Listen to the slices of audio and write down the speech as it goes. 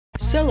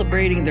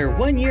Celebrating their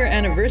 1-year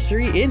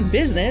anniversary in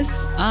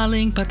business,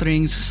 Aling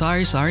Patring's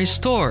Sari Sari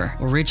Store.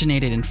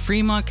 Originated in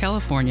Fremont,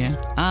 California,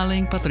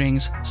 Aling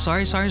Patring's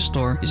Sari Sari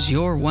Store is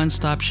your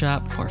one-stop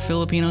shop for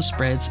Filipino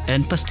spreads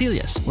and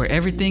pastillas, where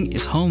everything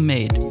is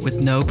homemade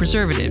with no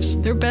preservatives.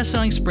 Their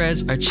best-selling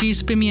spreads are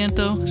cheese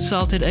pimiento,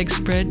 salted egg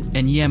spread,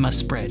 and yema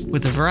spread.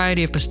 With a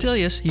variety of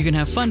pastillas, you can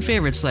have fun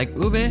favorites like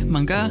ube,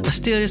 manga,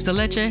 pastillas de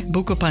leche,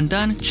 buko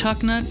pandan,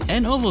 chocnut,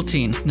 and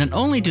Ovaltine. Not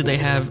only do they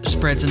have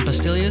spreads and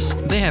pastillas,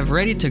 they have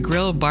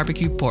ready-to-grill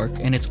barbecue pork,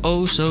 and it's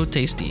oh so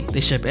tasty.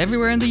 They ship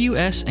everywhere in the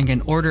US and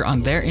can order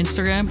on their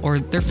Instagram or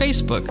their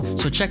Facebook,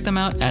 so check them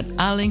out at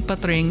Aling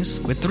Patrings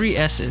with 3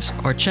 S's,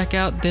 or check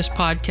out this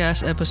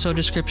podcast episode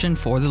description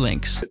for the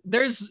links.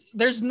 There's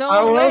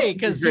no way,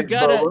 because you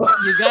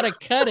gotta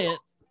cut it.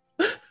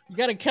 You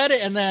gotta cut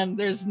it, and then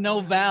there's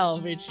no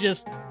valve. It's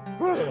just. Oh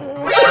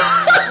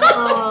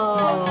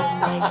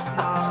my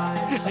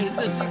god! It's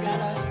just you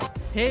gotta.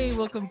 Hey,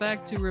 welcome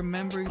back to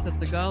Remembering the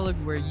Tagalog,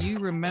 where you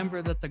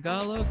remember the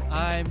Tagalog.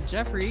 I'm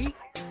Jeffrey,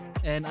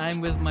 and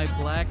I'm with my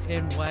black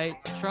and white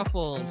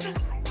truffles.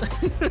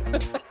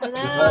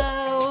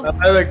 Hello.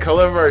 By the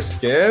color of our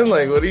skin?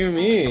 Like, what do you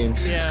mean?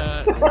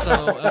 Yeah,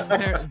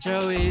 so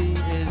Joey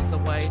is the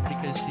white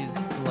because she's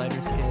the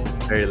lighter skin.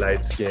 Very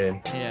light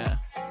skin. Yeah.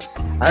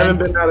 I haven't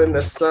been out in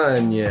the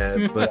sun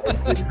yet, but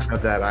I do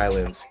have that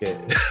island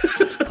skin.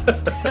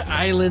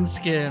 Island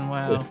skin,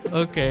 wow.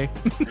 Okay.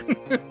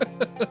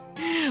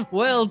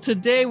 Well,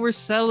 today we're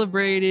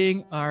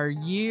celebrating our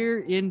year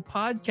in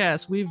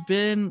podcast. We've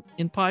been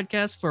in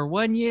podcast for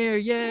 1 year.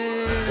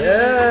 Yay!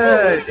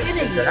 Yeah,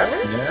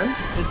 congrats, man.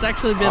 It's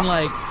actually been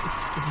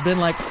it's been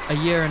like a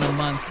year and a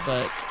month,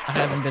 but I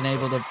haven't been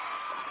able to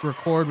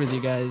record with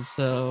you guys,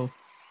 so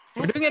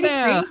we're doing it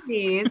now.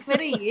 Crazy. It's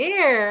been a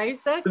year. I'm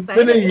so excited. It's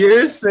been a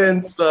year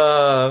since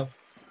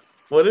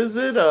what is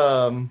it?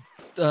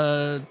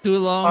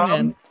 Tulong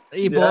and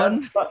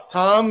Ibon. Yeah,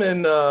 Tom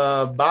and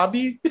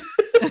Bobby.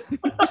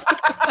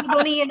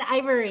 Ebony and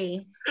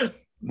Ivory.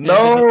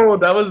 No,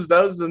 that was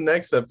the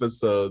next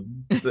episode.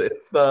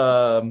 It's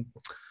the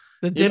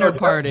dinner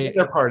party.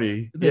 Dinner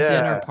party. The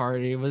dinner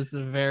party was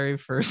the very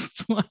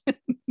first one.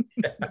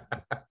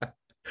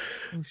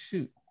 Oh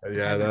shoot.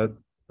 Yeah,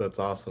 that's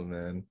awesome,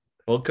 man.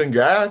 Well,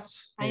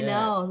 congrats. I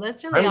know.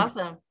 That's really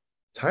awesome.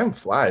 Time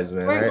flies,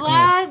 man. We're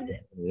glad.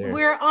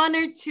 We're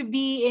honored to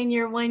be in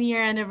your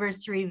 1-year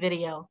anniversary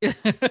video.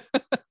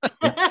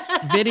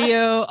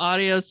 Video,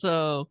 audio.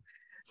 So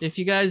if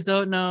you guys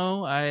don't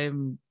know,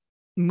 I'm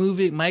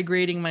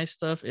migrating my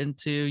stuff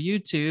into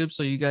YouTube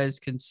so you guys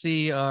can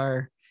see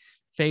our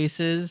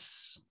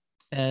faces.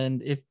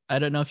 And if I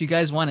don't know if you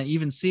guys want to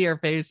even see our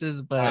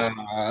faces, but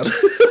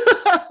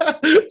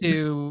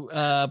to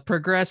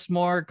progress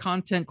more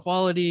content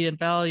quality and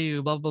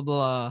value, blah blah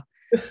blah.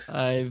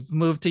 I've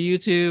moved to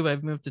YouTube.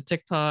 I've moved to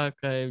TikTok.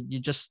 You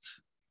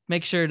just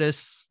make sure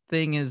this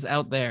thing is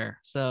out there.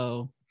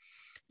 So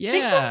yeah,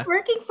 TikTok's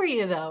working for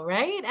you though,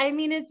 right? I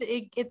mean, it's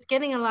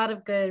getting a lot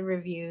of good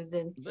reviews,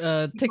 and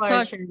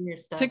TikTok your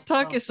stuff,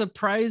 TikTok is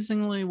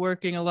surprisingly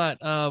working a lot.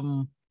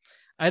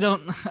 I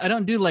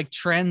don't do like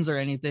trends or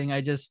anything.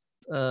 I just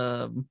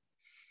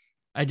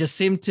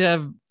seem to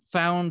have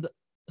found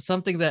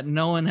something that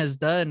no one has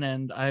done,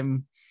 and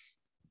I'm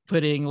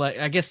putting, like,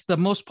 I guess the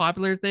most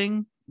popular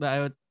thing that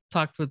I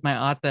talked with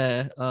my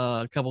ate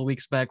a couple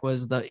weeks back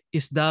was the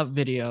Isda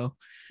video.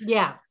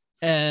 Yeah.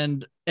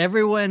 And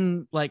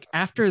everyone, like,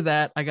 after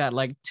that, I got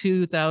like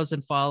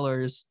 2,000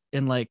 followers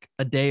in like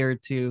a day or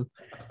two.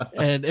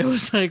 And it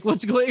was like,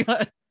 what's going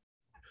on?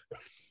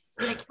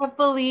 I can't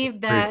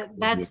believe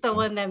that's the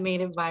one that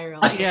made it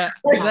viral. Yeah,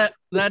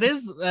 that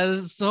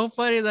is so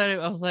funny that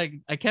I was like,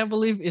 I can't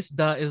believe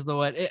Isda is the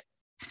one.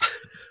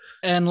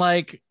 And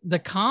like the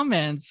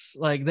comments,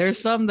 like there's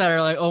some that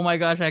are like, oh my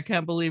gosh, I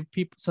can't believe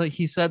people. So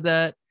he said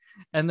that.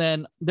 And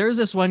then there's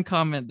this one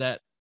comment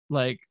that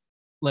like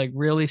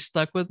really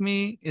stuck with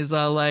me is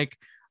like,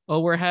 oh,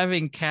 we're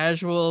having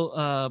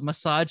casual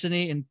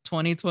misogyny in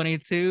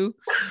 2022.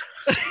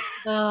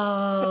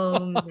 Oh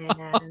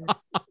man.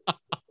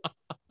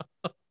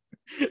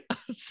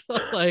 So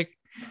like,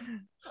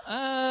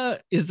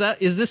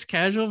 is this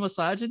casual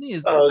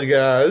misogyny? Oh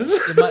gosh.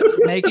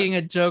 Making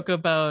a joke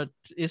about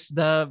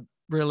Isda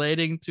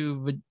relating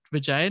to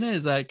vagina?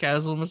 Is that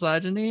casual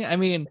misogyny? I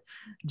mean,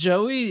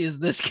 Joey, is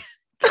this?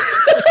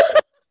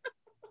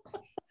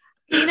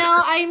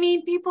 I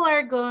mean, people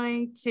are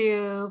going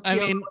to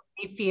feel what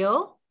they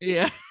feel.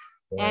 Yeah.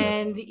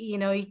 And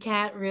you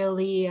can't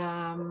really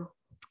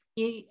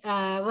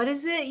what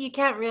is it? You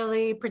can't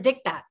really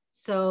predict that.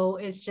 So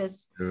it's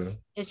just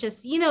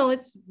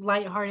it's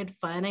lighthearted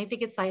fun. I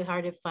think it's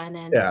lighthearted fun,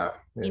 and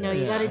you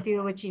got to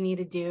do what you need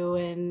to do,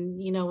 and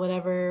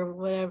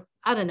whatever.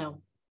 I don't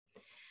know.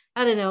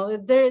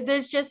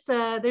 There's just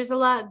there's a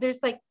lot.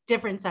 There's like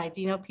different sides.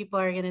 People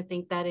are gonna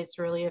think that it's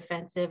really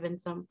offensive, and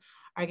some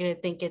are gonna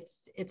think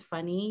it's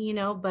funny.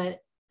 But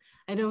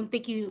I don't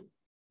think you.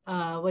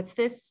 What's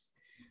this?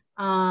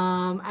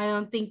 I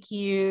don't think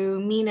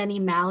you mean any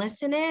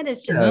malice in it.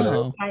 It's just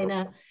kind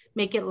of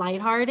make it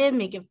lighthearted,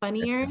 make it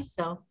funnier.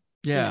 So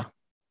Yeah.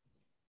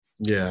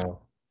 Yeah.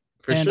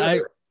 For and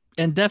sure.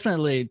 And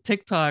definitely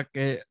TikTok,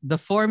 the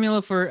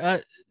formula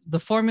for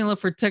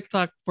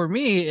TikTok for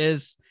me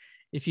is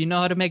if you know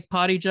how to make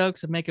potty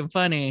jokes and make them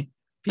funny,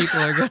 people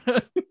are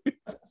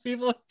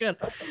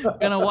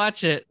gonna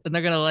watch it and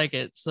they're gonna like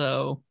it.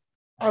 So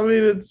I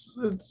mean,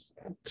 it's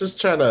just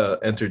trying to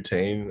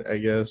entertain, I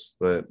guess,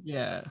 but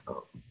yeah,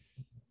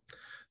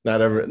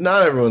 not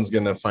everyone's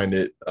gonna find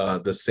it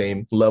the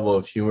same level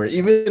of humor,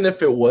 even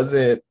if it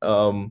wasn't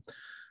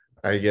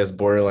I guess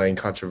borderline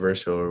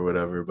controversial or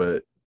whatever.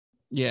 But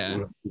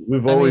yeah,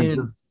 we've always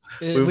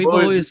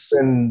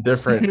been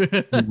different humor,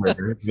 you know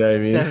what I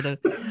mean?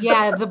 Definitely.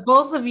 Yeah, the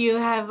both of you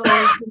have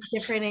always been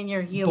different in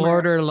your humor.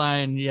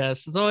 Borderline,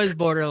 yes, it's always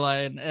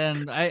borderline.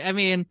 And I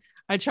mean,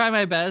 I try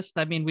my best.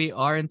 I mean, we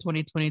are in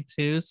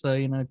 2022,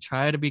 so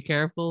try to be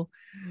careful.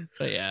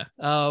 But yeah,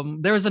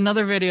 there was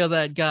another video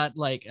that got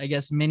like, I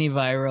guess, mini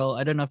viral.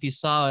 I don't know if you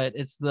saw it.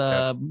 It's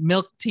the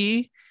milk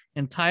tea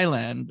in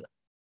Thailand.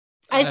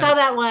 I saw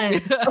that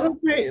one.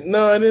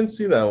 No, I didn't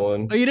see that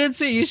one. Oh, you didn't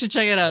see it? You should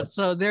check it out.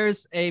 So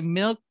there's a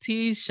milk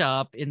tea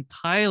shop in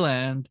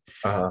Thailand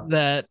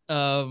that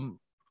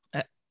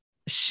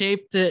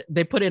shaped it.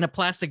 They put it in a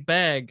plastic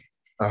bag,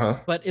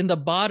 but in the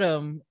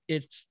bottom,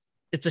 it's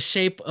a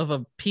shape of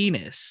a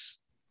penis.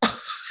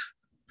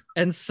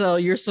 And so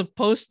you're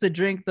supposed to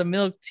drink the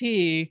milk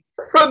tea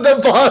from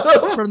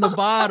the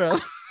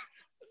bottom.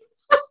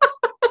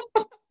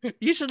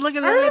 You should look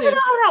at the video. I don't video.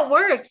 know how that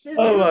works. Is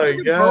my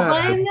God.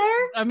 Boba in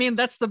there? I mean,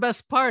 that's the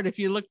best part. If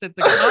you looked at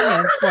the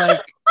comments,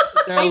 like,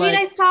 I mean,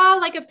 I saw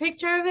like a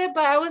picture of it,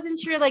 but I wasn't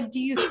sure. Like, do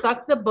you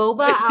suck the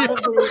boba out of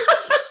the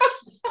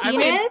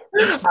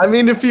penis? I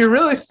mean, if you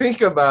really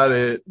think about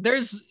it,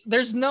 there's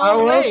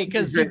no way,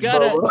 because you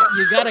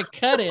gotta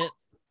cut it.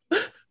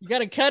 You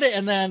gotta cut it,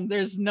 and then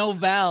there's no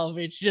valve.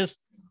 It's just.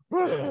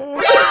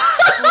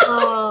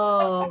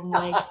 Oh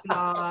my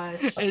gosh!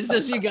 It's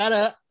just you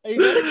gotta.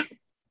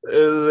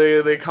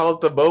 They call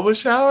it the boba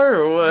shower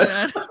or what?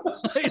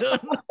 I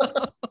don't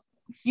know.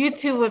 You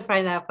two would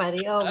find that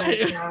funny. Oh my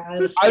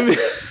gosh! I mean,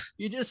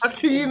 how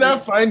can you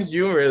not find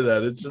humor in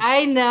that? It's just.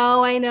 I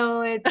know.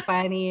 It's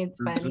funny. It's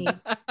funny.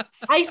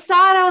 I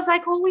saw it. I was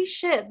like, holy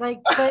shit! Like,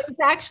 but it's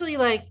actually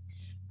like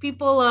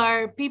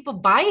people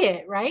buy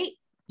it, right?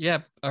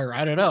 Yeah, or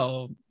I don't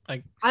know.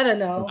 Like, I don't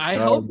know. I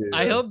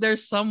hope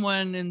there's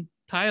someone in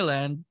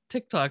Thailand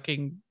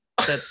TikToking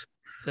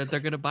that they're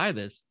gonna buy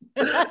this.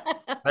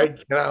 I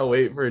cannot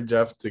wait for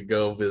Jeff to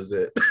go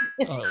visit.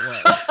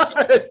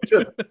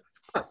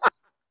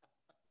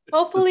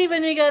 Hopefully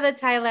when we travel to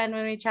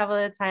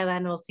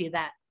Thailand, we'll see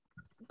that.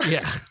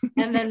 Yeah.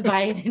 And then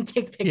buy it and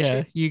take pictures.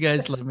 Yeah, you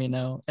guys let me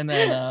know. And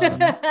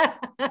then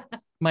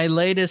my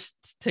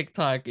latest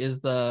TikTok is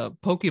the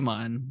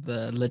Pokemon,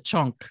 the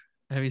Lechonk.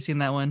 Have you seen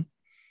that one?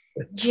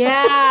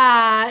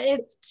 Yeah,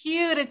 it's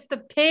cute. It's the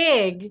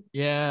pig.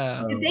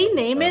 Yeah. Did they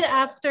name it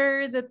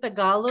after the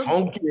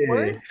Tagalog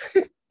word?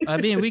 I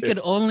mean, we could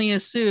only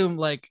assume.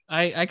 Like,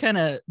 I kind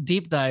of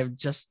deep dive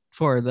just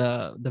for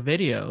the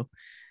video,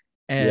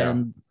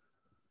 and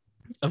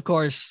of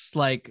course,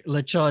 like,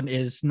 lechon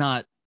is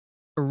not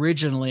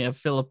originally a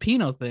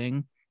Filipino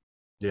thing.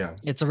 Yeah,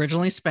 it's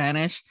originally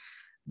Spanish.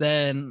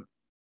 Then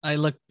I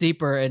looked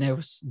deeper, and it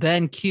was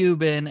then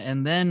Cuban,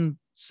 and then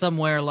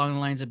somewhere along the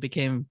lines it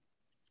became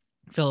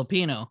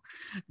Filipino.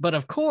 But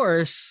of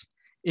course,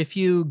 if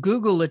you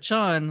Google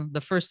lechon,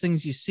 the first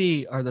things you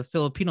see are the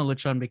Filipino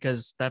lechon,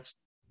 because that's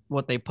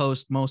what they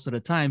post most of the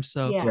time.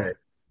 So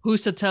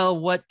who's to tell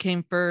what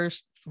came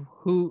first,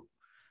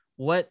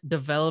 what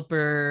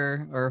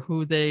developer or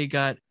who they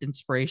got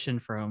inspiration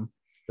from?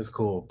 It's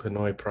cool.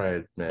 Pinoy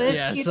pride, man.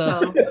 Yeah,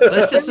 so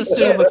let's just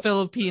assume a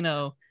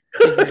Filipino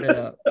figured it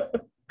out.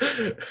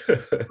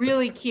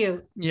 Really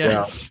cute.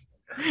 Yes.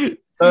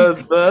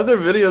 The other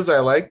videos I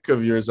like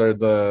of yours are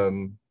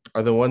the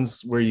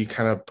ones where you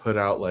kind of put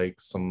out like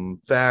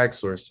some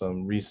facts or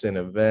some recent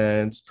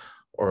events,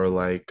 or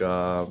like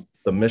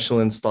the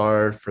Michelin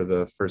star for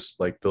the first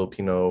like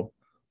Filipino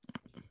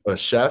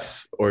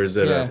chef, or is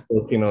it a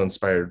Filipino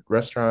inspired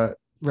restaurant?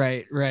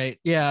 Right.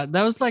 Yeah,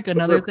 that was like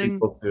another thing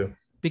too.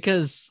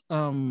 Because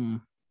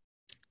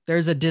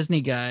there's a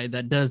Disney guy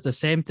that does the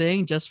same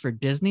thing just for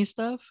Disney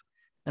stuff.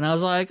 And I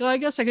was like, I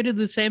guess I could do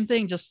the same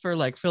thing just for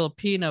like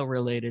Filipino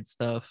related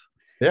stuff.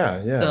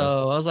 Yeah.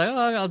 So I was like,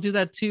 I'll do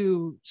that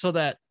too. So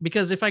that,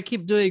 because if I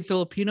keep doing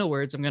Filipino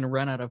words, I'm going to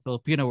run out of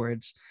Filipino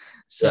words.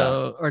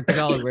 Or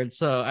Tagalog words.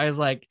 So I was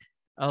like,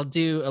 I'll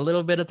do a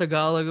little bit of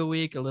Tagalog a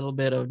week, a little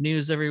bit of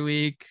news every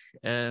week,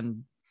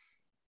 and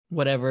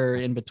whatever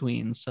in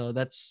between. So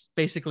that's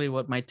basically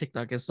what my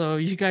TikTok is. So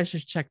you guys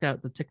should check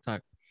out the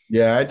TikTok.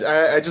 Yeah.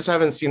 I just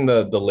haven't seen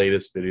the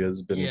latest videos.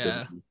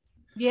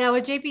 Yeah,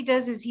 what JP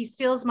does is he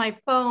steals my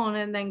phone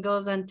and then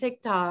goes on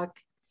TikTok.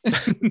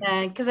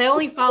 And because I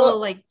only follow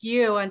like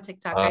you on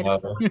TikTok. I don't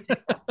follow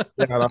TikTok.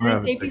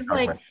 And JP's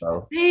like,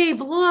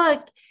 babe,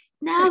 look,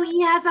 now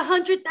he has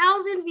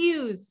 100,000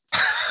 views.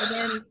 And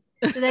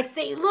then the next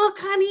day, look,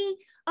 honey,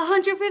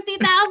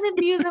 150,000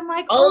 views. I'm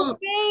like,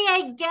 okay,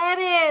 I get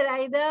it.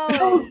 I know.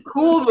 That was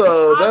cool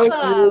though. Awesome. That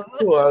was really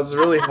cool. I was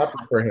really happy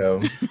for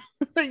him.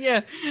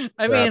 Yeah.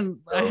 I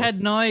mean, I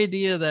had no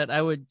idea that I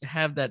would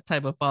have that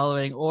type of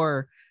following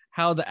or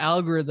how the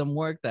algorithm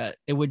worked, that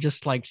it would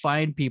just like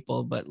find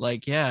people. But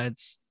like, yeah,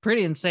 it's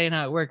pretty insane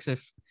how it works.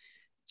 If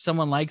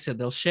someone likes it,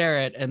 they'll share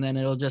it, and then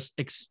it'll just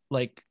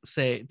like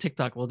say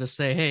TikTok will just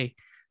say, hey,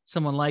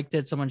 someone liked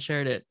it, someone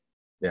shared it.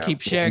 Yeah.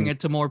 Keep sharing it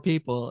to more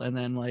people, and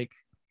then like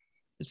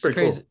it's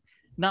crazy. Cool.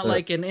 Not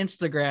like in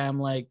Instagram,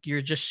 like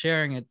you're just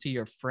sharing it to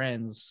your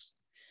friends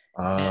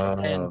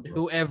and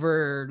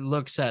whoever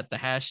looks at the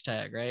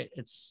hashtag, right?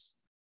 It's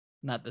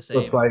not the same.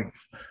 It's like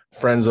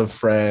friends of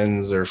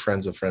friends or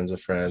friends of friends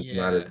of friends.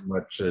 Yeah. Not as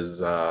much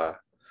as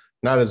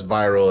not as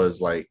viral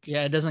as like.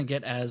 Yeah, it doesn't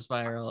get as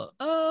viral.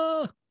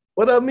 Oh,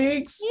 what up,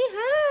 Meeks? Hey,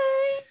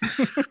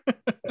 hi.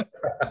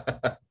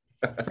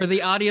 For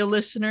the audio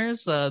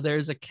listeners,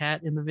 there's a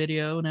cat in the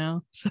video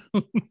now. So.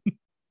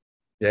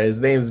 Yeah,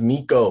 his name's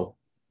Miko.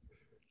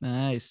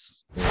 Nice.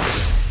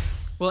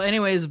 Well,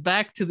 anyways,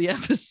 back to the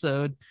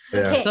episode.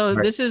 Yeah. So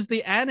this is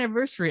the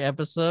anniversary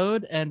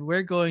episode, and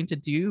we're going to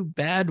do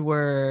bad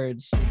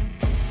words,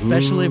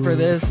 especially for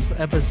this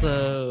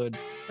episode.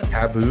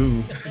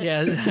 Taboo.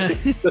 Yeah.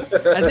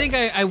 I think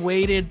I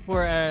waited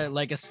for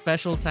like a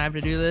special time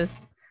to do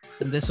this,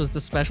 and this was the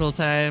special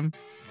time.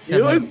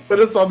 You always put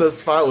us on the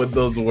spot with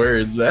those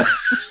words, man.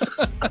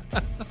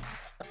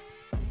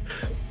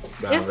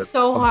 It's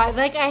so hard.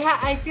 Like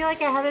I feel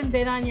like I haven't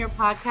been on your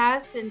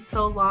podcast in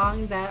so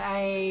long that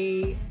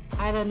I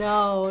don't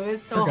know.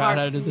 It's so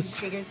hard to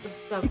figure some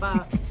stuff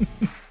out.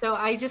 So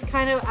I just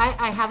kind of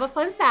I have a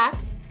fun fact.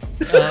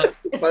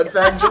 Fun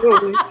fact,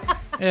 Julie.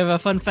 You have a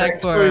fun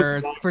fact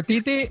for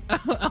Titi?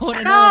 I want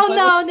to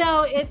know.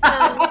 No. It's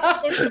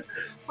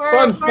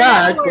fun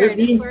fact. It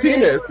means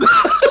penis.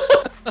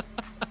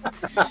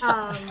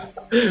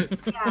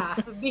 Yeah,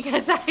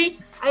 because I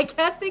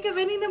can't think of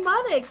any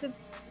mnemonics.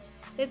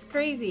 It's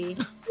crazy.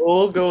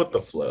 We'll go with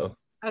the flow.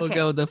 Okay. We'll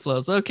go with the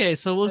flows. Okay,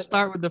 so we'll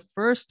start with the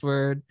first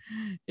word.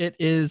 It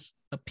is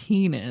a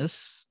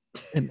penis,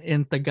 and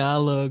in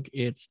Tagalog,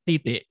 it's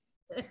tite.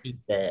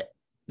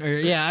 Or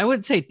yeah, I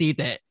would say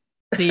tite.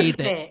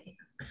 Tite.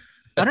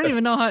 I don't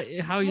even know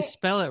how you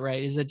spell it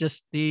right. Is it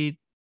just the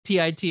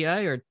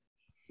TITI or?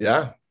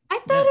 Yeah. I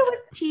thought it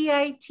was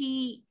TIT.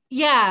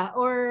 Yeah,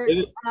 or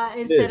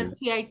instead of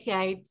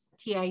TITI, it's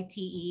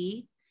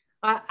TITE.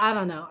 I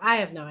don't know. I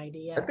have no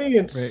idea. I think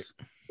it's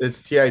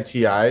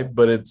TITI,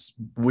 but it's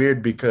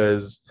weird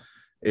because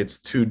it's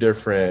two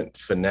different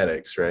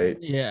phonetics, right?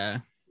 Yeah.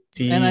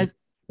 T and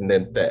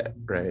then that,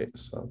 right?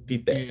 So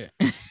tite.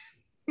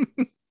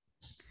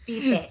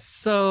 Yeah.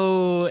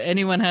 So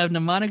anyone have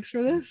mnemonics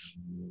for this?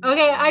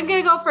 Okay, I'm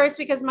gonna go first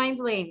because mine's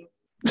lame.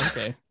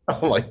 Okay.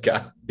 Oh my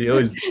god, you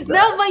always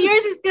no, but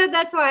yours is good.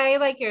 That's why I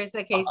like yours.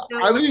 Okay, so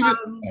all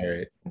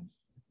right.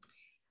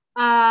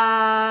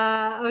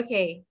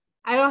 Okay.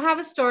 I don't have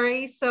a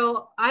story,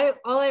 so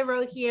all I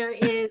wrote here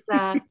is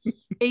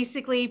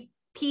basically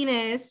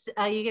penis.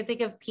 You can think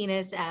of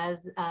penis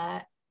as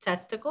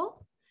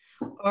testicle,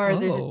 or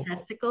there's a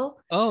testicle.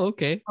 Oh,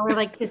 okay. Or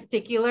like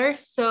testicular.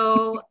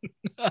 So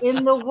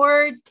in the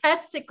word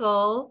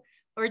testicle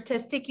or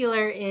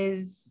testicular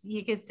is,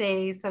 you could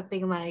say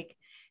something like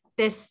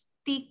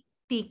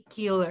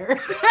testicular.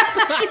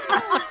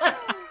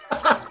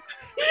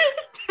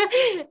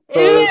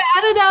 I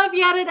don't know if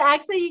you had an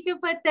accent, you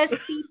could put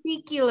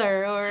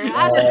testicular or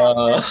I don't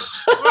know.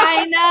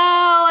 I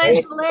know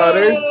it's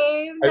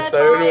lame. I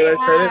started when I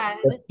said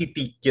it.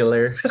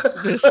 Testicular.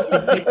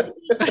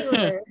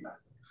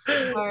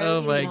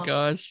 Oh my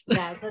gosh.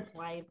 Yeah, that's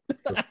why.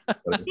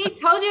 He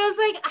told you, I was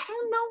like, I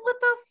don't know what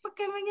the fuck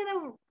am I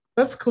gonna.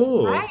 That's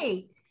cool.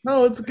 Right.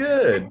 No, it's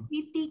good.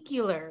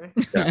 Testicular.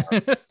 Yeah.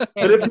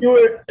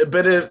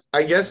 If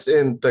I guess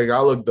in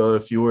Tagalog though,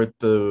 if you were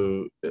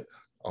to.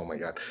 Oh my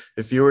god!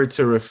 If you were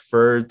to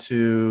refer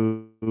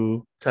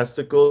to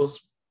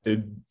testicles,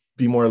 it'd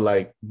be more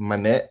like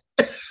manette,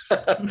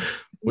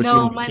 which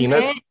means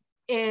peanut.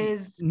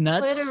 Is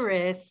nuts?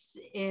 Clitoris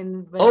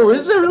in. Oh,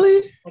 is it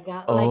really? Like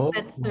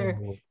that's their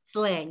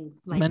slang.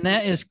 Like,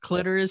 manette is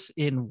clitoris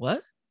in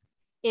what?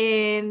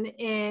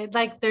 In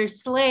like their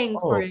slang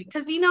for it,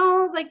 because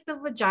like the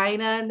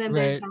vagina, and then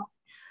there's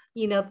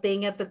that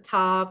thing at the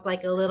top,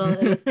 like a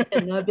little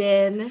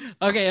nubbin.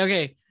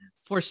 Okay.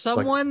 For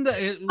someone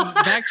that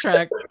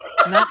backtrack,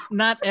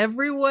 not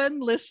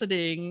everyone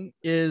listening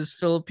is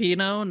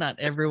Filipino. Not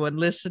everyone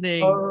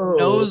listening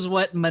knows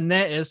what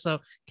manette is.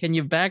 So can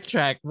you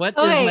backtrack? What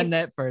is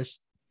manette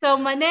first? So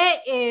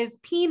manette is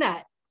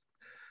peanut.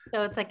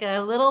 So it's like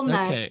a little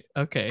nut.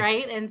 Okay.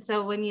 Right. And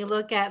so when you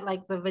look at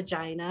like the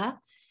vagina,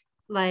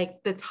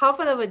 like the top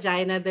of the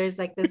vagina, there's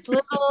like this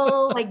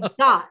little like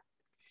dot,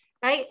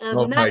 right?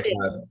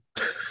 Nothing.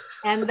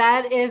 And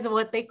that is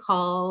what they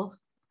call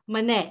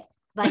manette.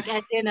 Like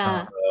as in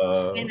a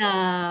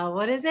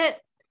what is it?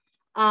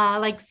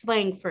 Like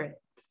slang for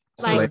it.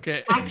 Like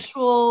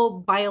actual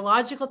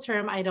biological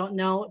term, I don't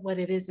know what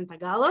it is in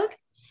Tagalog,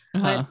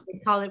 but they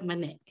call it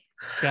manette.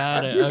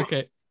 Got it.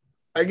 Okay.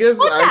 I guess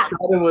I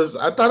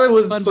thought it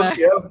was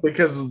something else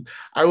because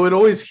I would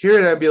always hear it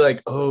and I'd be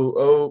like,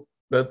 oh,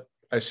 that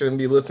I shouldn't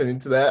be listening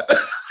to that.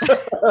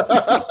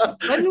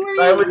 When were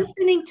you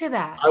listening to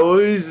that? I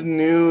always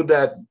knew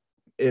that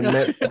it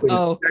meant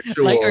sexual.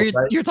 Like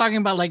you're talking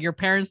about like your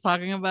parents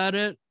talking about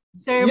it?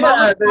 So your mom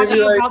was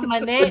talking about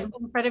Manet in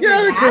front of your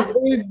dad? Because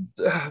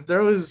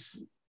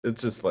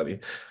it's just funny.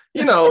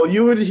 You know,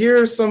 you would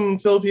hear some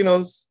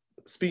Filipinos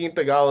speaking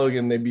Tagalog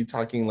and they'd be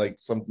talking like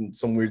some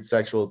weird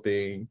sexual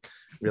thing.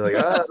 You're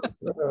like, all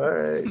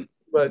right.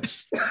 But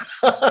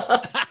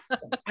I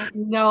have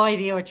no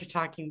idea what you're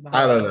talking about.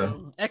 I don't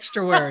know.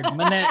 Extra word,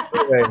 Manet.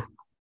 Anyway,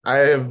 I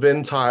have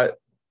been taught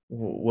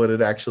what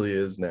it actually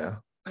is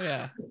now.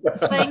 Yeah.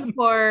 Slang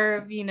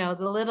for, the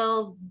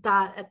little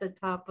dot at the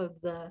top of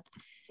the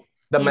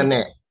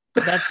Manet.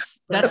 That's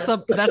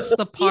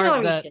the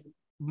part that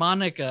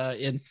Monica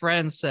in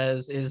Friends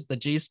says is the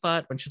G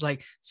spot when she's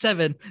like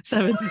 7.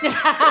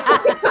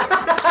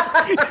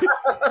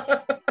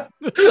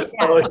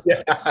 Oh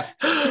yeah.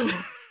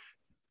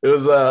 It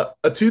was a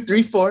 2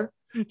 3 4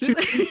 2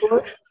 3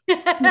 4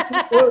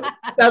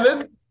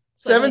 7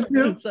 7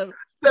 2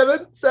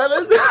 7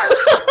 7.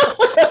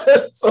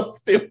 It's so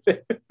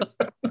stupid.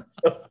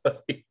 So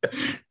funny.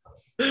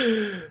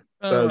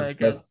 Oh my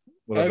god.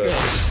 Okay.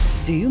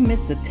 Do you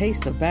miss the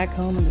taste of back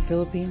home in the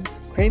Philippines?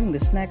 Craving the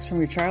snacks from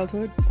your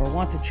childhood? Or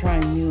want to try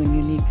new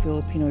and unique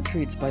Filipino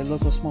treats by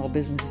local small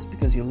businesses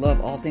because you love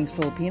all things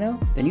Filipino?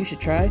 Then you should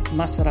try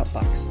Masarap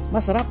Box.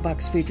 Masarap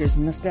Box features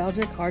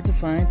nostalgic, hard to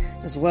find,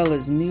 as well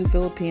as new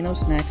Filipino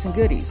snacks and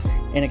goodies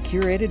in a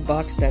curated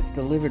box that's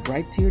delivered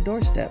right to your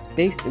doorstep.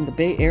 Based in the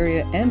Bay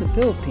Area and the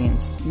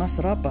Philippines,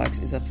 Masarap Box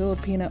is a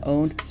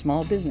Filipino-owned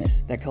small business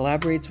that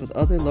collaborates with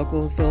other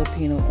local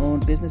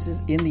Filipino-owned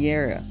businesses in the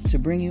area to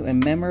bring you a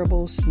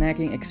memorable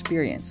snacking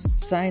experience.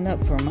 Sign up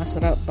for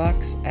Masarap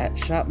Box at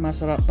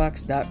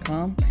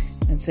shopmasarapbox.com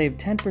and save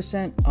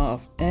 10%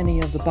 off any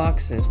of the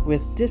boxes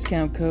with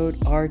discount code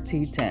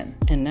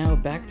RT10. And now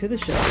back to the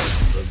show.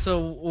 So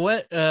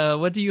what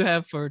do you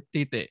have for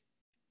Tite?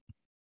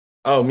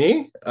 Oh,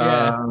 me?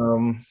 Yeah.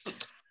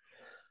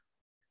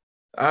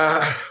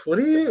 What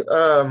do you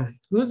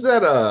who's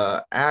that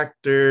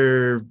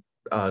actor,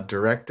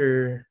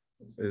 director?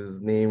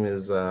 His name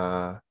is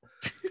Taika.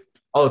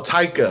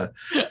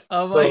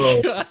 Oh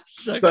my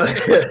gosh.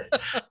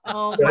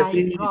 Oh my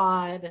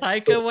god.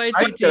 Taika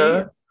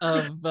Waititi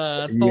of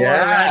Thor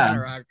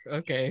Ragnarok.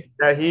 Okay.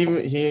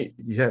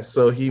 Yeah,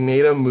 so he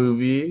made a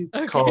movie.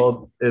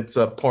 It's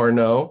a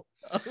porno.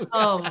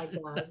 Oh my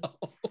god.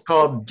 It's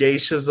called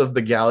Geishas of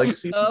the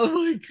Galaxy. Oh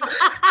my god.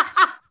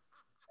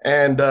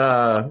 And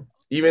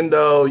even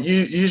though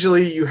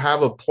usually you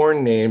have a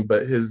porn name,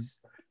 but his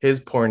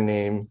porn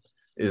name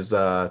is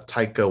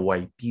Taika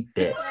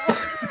Waititi.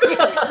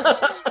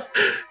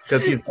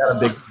 Because he's got a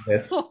big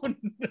penis. Oh no.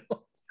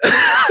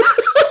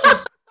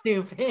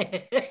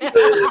 Stupid.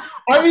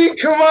 I mean,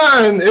 come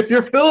on. If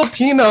you're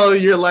Filipino,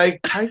 you're like,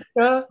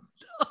 Taika,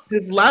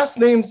 his last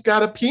name's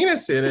got a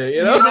penis in it,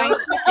 you know?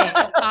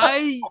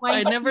 I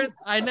never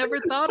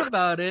thought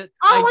about it.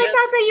 Oh, I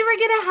thought that you were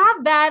gonna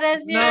have that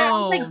as your. I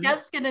was like,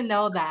 Jeff's gonna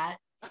know that.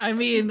 I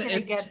mean,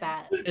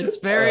 it's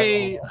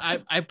very.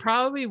 I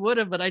probably would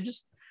have, but I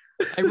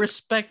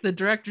respect the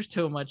directors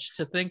too much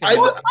to think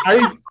about.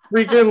 I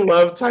freaking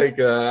love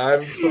Taika.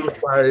 I'm so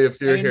sorry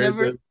if you're hearing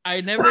this.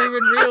 I never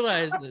even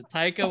realized it.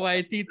 Taika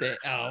Waititi.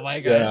 Oh my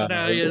god! Yeah.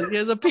 No, he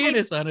has a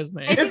penis on his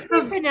name. I think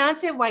they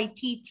pronounce it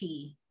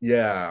Waititi.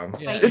 Yeah.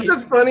 It's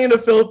just funny to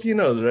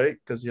Filipinos, right?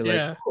 Because you're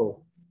like,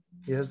 oh,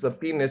 he has a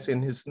penis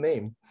in his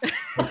name.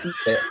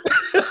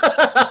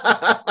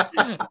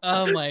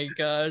 Oh my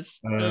gosh.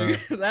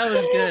 That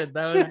was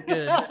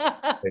good.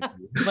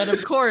 But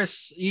of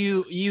course,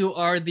 you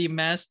are the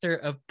master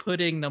of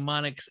putting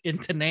mnemonics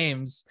into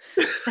names.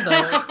 So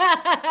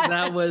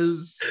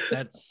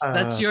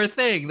that's your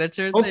thing. That's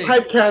your thing. Don't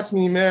typecast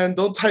me, man.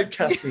 Don't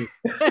typecast me.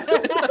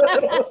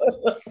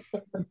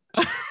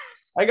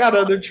 I got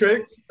other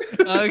tricks.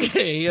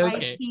 Okay.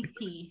 I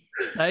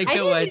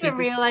didn't even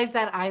realize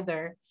that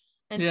either.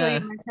 Until you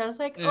mentioned, I was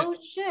like, oh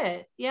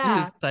shit,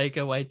 yeah. Taika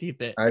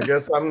Waititi. I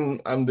guess I'm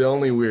the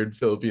only weird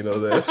Filipino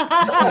there.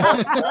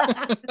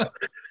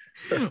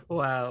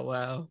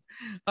 Wow.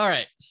 All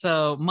right,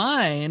 so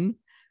mine,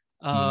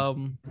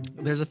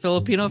 there's a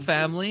Filipino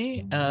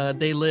family.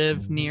 They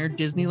live near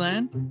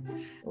Disneyland,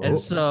 and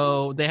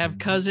so they have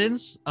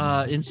cousins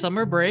in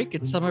summer break.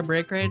 It's summer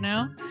break right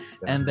now,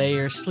 and they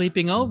are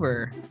sleeping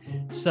over.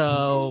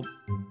 So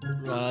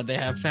they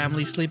have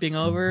family sleeping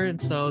over,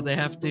 and so they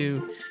have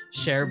to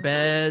share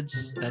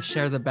beds,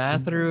 share the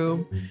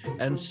bathroom,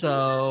 and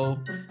so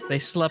they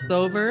slept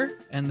over.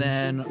 And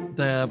then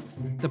the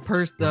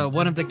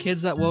one of the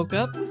kids that woke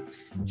up,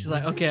 she's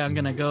like, okay, I'm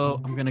gonna go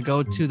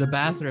to the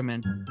bathroom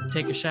and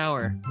take a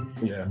shower.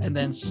 Yeah. And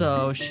then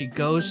so she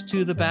goes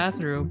to the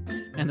bathroom,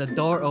 and the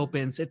door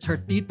opens. It's her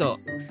tito,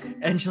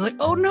 and she's like,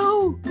 oh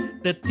no!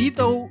 The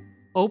tito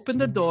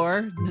opened the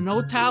door,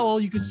 no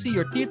towel. You could see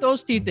your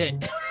tito's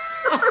tite.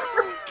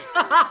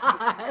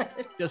 God.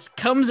 Just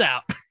comes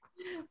out.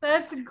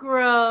 That's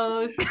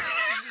gross.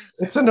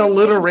 It's an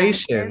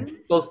alliteration.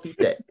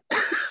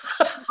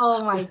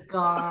 Oh my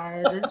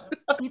god.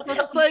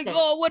 It's like,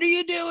 oh, what are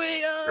you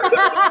doing?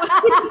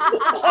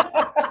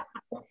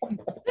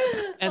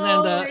 And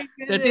then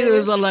the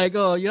theaters are like,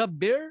 oh, you have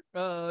beer?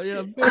 You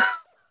have beer?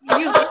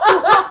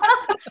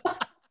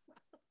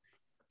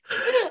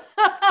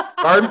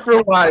 Scarred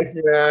for life,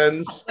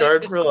 man.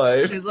 Scarred for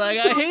life. He's like,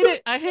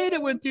 I hate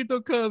it when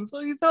Tito comes.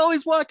 He's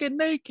always walking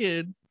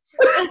naked.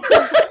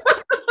 I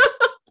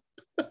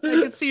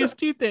can see his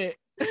teeth.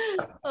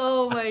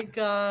 Oh my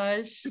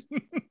gosh.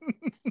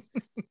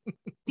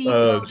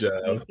 Oh,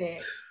 Jeff.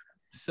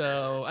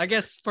 So I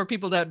guess for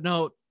people that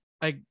know,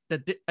 I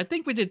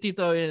think we did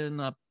Tito in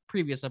a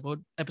previous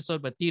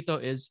episode, but Tito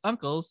is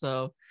uncle.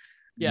 So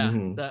yeah,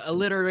 the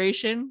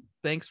alliteration.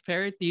 Thanks,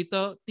 Perry.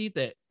 Tito,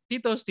 tite.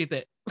 Tito's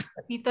tite.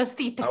 Tito's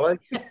tite. I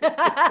like it.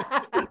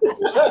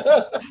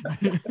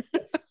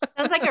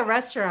 Sounds like a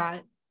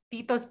restaurant.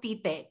 Tito's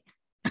tite.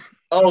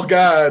 Oh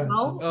God.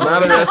 No?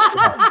 Not a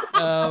restaurant.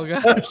 Oh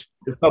gosh.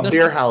 It's a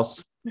beer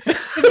house.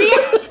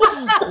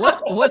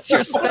 What's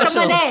your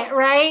special? Minute,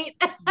 right?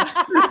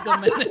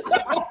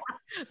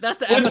 That's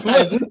the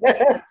appetizer.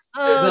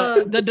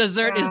 The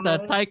dessert is the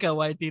Taika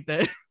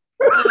Waititi.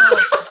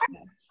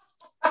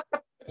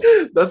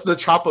 That's the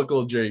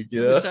tropical drink,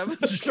 you know?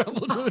 The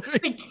tropical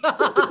drink.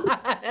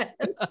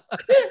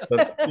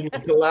 The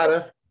pina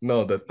colada?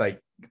 No, that's like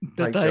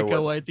the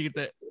Taika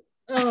Waititi.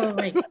 Oh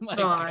my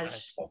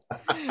gosh.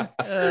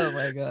 Oh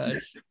my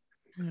gosh.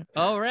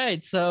 All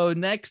right. So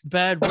next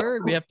bad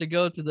word, we have to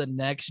go to the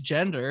next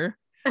gender.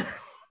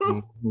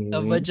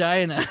 A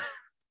vagina.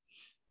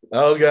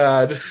 Oh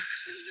God.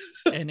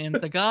 And in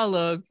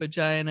Tagalog,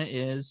 vagina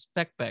is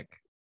pekpek.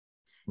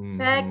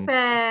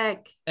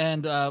 Pekpek.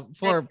 And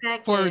for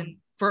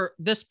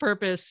this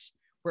purpose,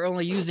 we're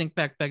only using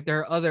pekpek.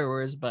 There are other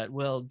words, but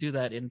we'll do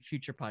that in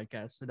future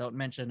podcasts. So don't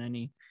mention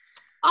any.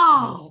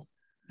 Oh,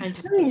 I'm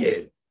just saying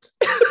it.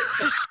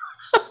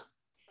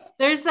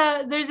 There's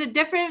a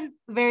different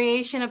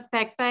variation of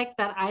pekpek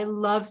that I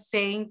love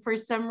saying for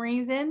some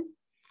reason.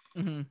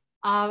 And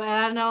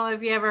I don't know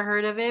if you ever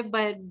heard of it,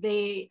 but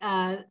the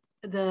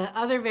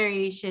other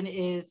variation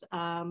is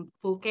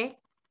puke.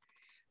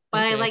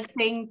 But I like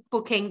saying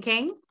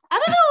pukengkeng. I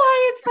don't know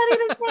why it's funny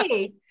to say.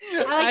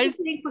 I like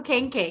saying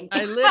pukengkeng.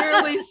 I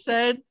literally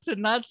said to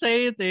not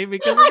say anything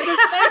because I'm gonna say.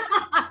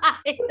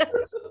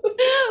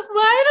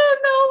 Well, I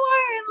don't know why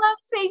I love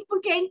saying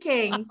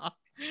pukengkeng.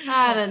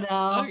 I don't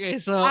know. Okay,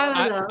 so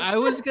I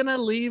was gonna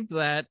leave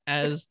that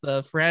as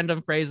the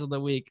random phrase of the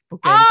week.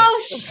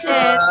 Oh shit!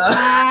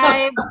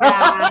 My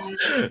bad.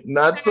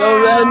 Not so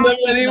random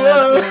anymore.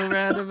 Not so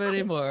random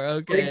anymore.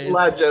 Okay. Thanks a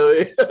lot,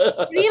 Joey.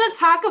 We need to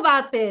talk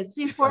about this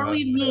before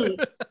we meet.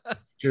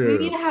 It's true.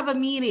 We need to have a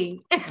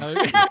meeting.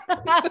 Okay.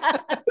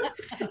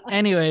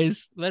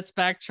 Anyways, let's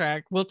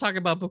backtrack. We'll talk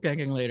about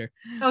Pukengkeng later.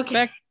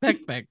 Okay.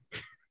 Pekpek.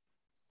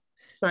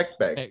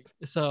 Pekpek.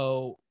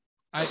 So.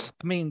 I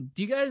mean,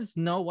 do you guys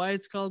know why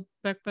it's called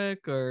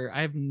pekpek, or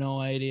I have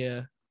no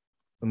idea?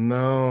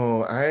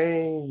 No,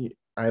 I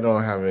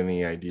don't have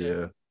any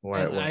idea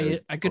why.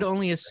 I could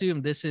only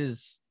assume this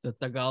is the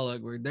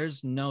Tagalog word.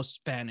 There's no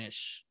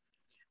Spanish.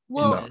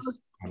 Well,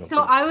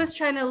 so I was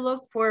trying to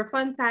look for a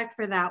fun fact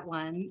for that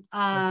one.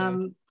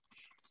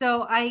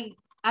 So I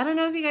don't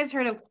know if you guys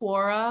heard of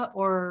Quora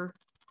or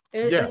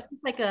it's just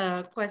like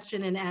a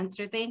question and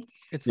answer thing.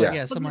 It's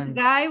like someone.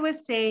 This guy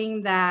was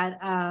saying that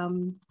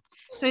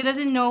so he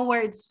doesn't know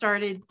where it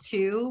started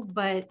to,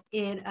 but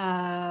it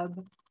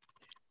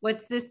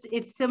what's this?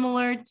 It's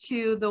similar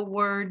to the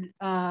word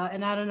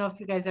and I don't know if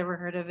you guys ever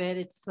heard of it.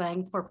 It's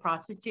slang for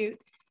prostitute,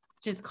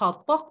 which is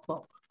called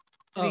pokpok.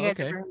 Have you guys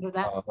ever heard of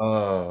that?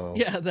 Oh.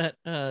 Yeah, that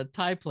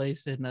Thai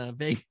place in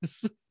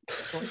Vegas.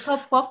 It's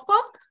called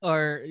pokpok?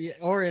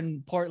 Or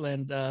in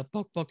Portland,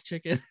 pokpok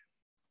chicken.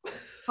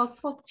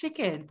 Pokpok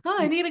chicken. Oh,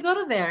 I need to go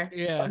to there.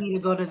 Yeah. I need to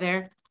go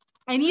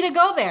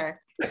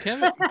there.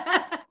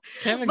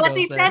 Kevin but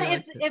they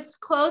said it's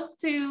close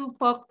to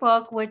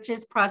pokpok, which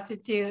is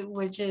prostitute,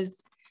 which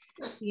is,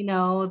 you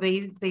know,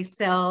 they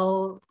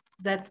sell,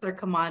 that's their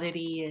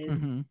commodity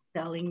is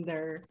selling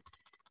their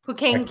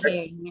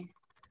pukengkeng.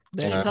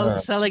 They're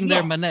selling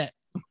their manette.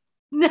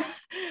 The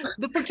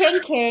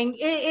pukengkeng,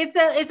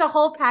 it's a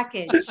whole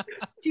package,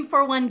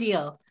 2-for-1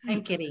 deal.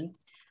 I'm kidding.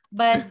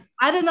 But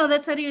I don't know,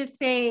 that's what he was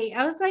saying.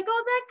 I was like,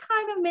 oh, that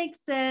kind of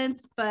makes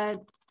sense,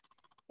 but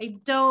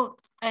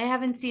I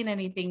haven't seen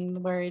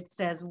anything where it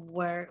says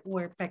where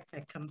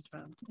pekpek comes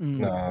from.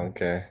 No,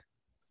 okay.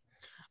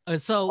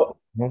 So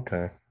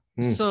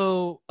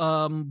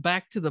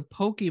back to the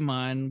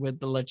Pokemon with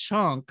the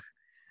Lechonk.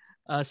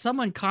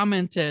 Someone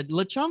commented,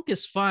 Lechonk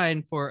is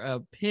fine for a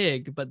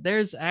pig, but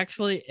there's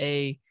actually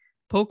a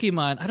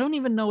Pokemon. I don't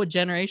even know what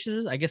generation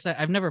it is. I guess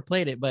I've never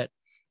played it, but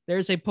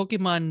there's a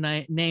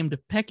Pokemon named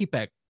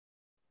Pekipek.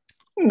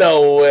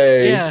 No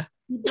way. Yeah.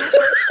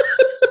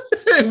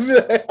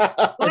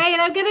 Wait,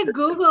 I'm gonna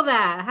Google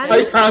that. How do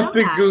you have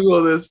to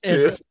Google this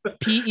too. It's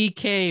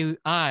Pekipek.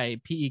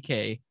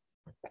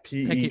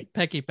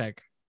 Pekipek.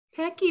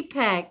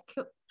 Pekipek.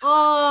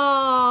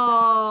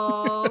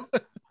 Oh.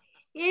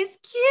 It's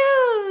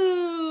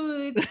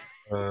cute.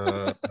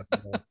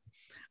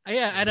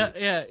 Yeah, I don't.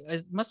 Yeah,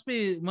 it must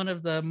be one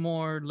of the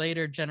more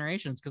later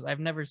generations because I've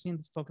never seen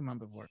this Pokemon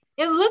before.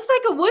 It looks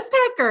like a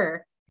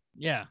woodpecker.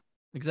 Yeah,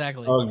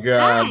 exactly. Oh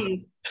God. Nice.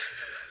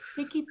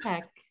 Sticky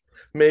Peck.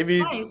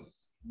 Maybe.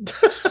 Nice.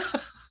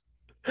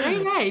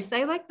 Very nice.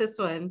 I like this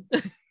one.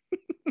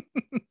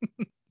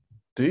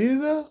 Do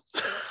you though?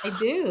 I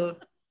do.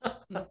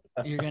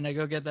 You're gonna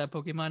go get that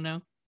Pokemon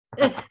now?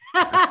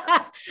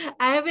 I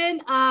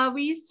haven't.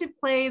 We used to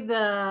play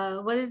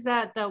what is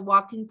that? The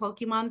walking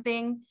Pokemon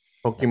thing.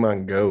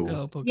 Pokemon Go.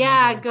 Pokemon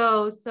Yeah,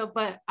 Go. So,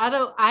 but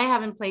I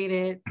haven't played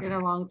it in a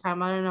long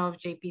time. I don't know if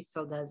JP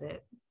still does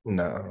it.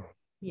 No.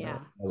 Yeah.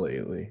 Not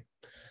lately.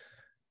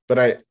 But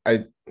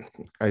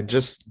I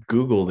just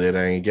Googled it, and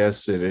I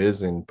guess it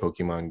is in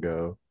Pokemon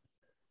Go.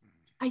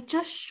 I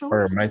just showed.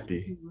 Or it might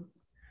be.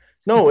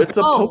 No, it's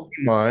a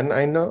Pokemon.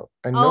 I know.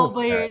 Oh,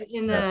 but you're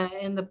in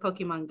the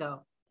Pokemon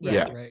Go.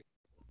 Yeah. Right.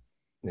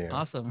 Yeah.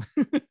 Awesome.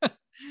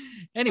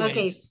 Anyways.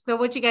 Okay, so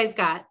what you guys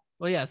got?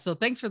 Well, yeah. So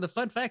thanks for the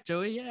fun fact,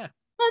 Joey. Yeah.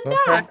 Fun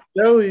fact,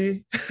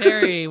 Joey.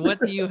 Terry, what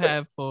do you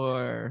have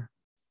for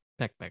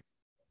Peck?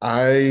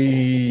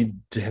 I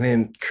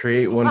didn't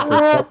create one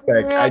for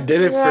Peck. I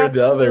did it for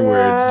the other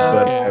words,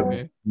 but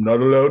I'm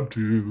not allowed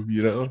to,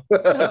 you know.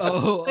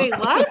 Wait,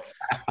 what?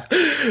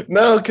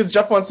 No, because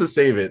Jeff wants to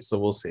save it, so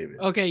we'll save it.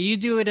 Okay, you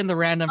do it in the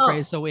random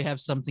phrase so we have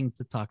something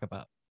to talk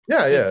about.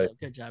 Yeah.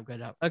 Good job.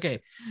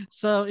 Okay,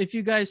 so if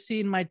you guys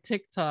seen my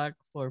TikTok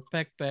for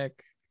Peck,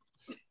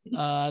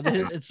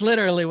 it's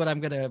literally what I'm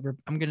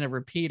gonna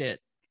repeat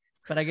it,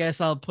 but I guess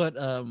I'll put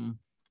a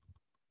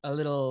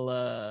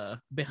little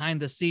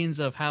behind the scenes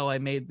of how I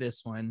made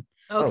this one.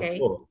 Okay.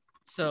 Oh, cool.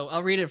 So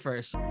I'll read it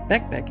first.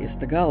 Pek is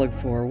Tagalog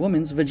for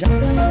woman's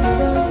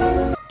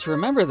vagina. To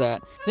remember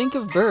that, think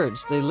of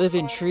birds. They live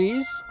in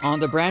trees, on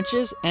the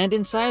branches, and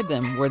inside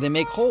them, where they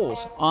make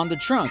holes on the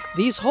trunk.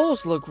 These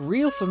holes look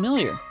real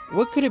familiar.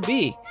 What could it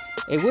be?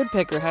 A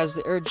woodpecker has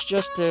the urge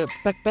just to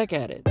peck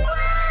at it.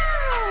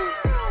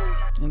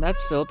 And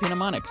that's Filipino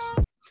monics.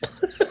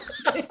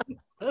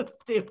 So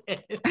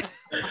stupid.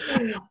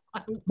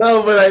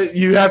 No, but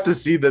you have to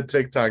see the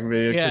TikTok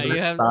video. Yeah, you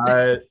have.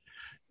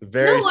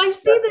 Very. No, I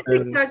see the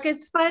TikTok.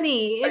 It's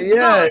funny.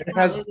 It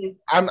has.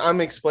 I'm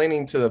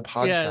explaining to the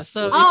podcast. Yeah.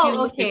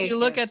 So if you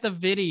look at the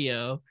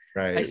video,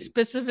 right, I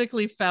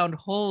specifically found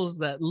holes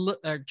that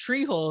look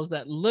tree holes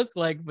that look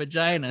like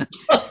vaginas.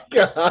 Oh,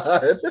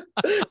 God,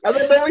 I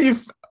don't know where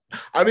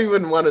I don't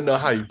even want to know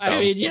how you found. I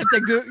mean, you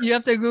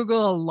have to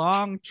Google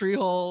long tree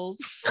holes.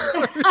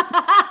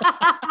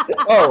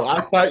 Oh,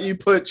 I thought you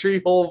put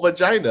tree hole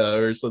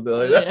vagina or something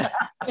like that.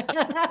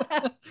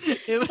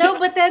 No,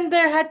 but then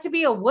there had to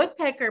be a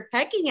woodpecker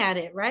pecking at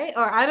it, right?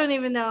 Or I don't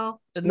even know.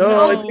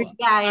 No,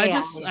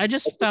 I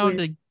just found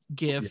a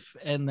GIF,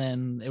 and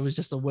then it was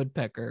just a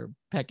woodpecker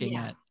pecking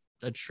at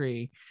a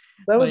tree.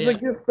 That was the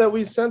gift that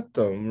we sent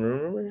them.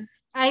 Remember?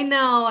 I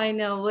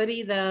know.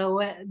 Woody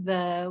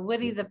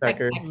the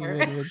pecker.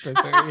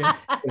 Yeah.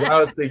 I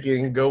was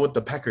thinking, go with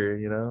the pecker,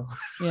 you know.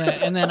 Yeah,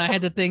 and then I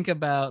had to think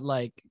about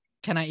like,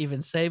 can I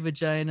even say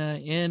vagina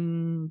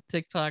in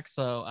TikTok?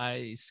 So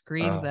I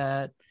screened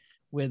that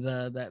with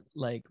that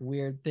like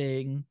weird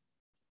thing.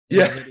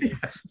 Yeah.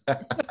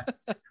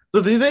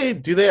 So do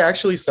they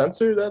actually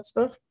censor that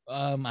stuff?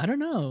 I don't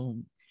know.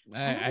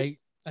 I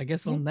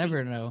guess I'll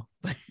never know.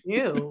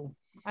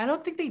 I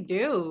don't think they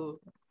do.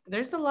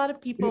 There's a lot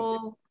of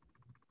people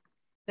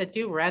that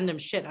do random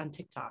shit on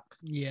TikTok.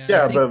 Yeah,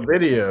 but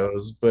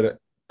videos. But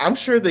I'm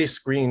sure they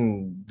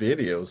screen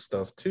video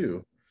stuff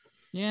too.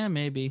 Yeah,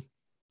 maybe.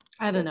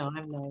 I don't know. I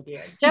have no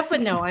idea. Jeff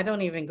would know. I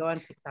don't even go on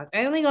TikTok.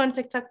 I only go on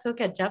TikTok to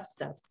look at Jeff's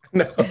stuff.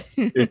 No.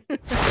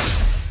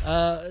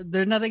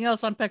 There's nothing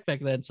else on Peck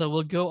then. So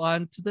we'll go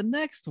on to the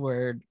next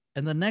word.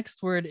 And the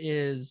next word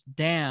is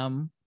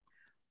damn,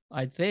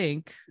 I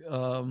think.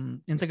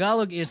 In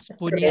Tagalog, it's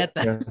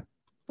puñeta.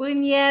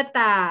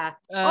 Puñeta.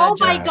 Oh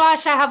my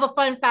gosh, I have a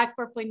fun fact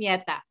for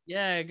puñeta.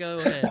 Yeah, go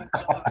ahead.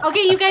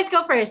 Okay, you guys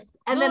go first,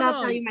 and then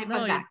I'll tell you my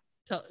fun fact.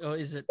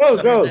 Is it? Oh,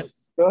 go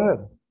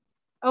ahead.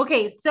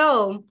 Okay,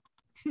 so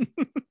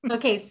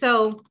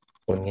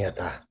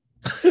puñeta.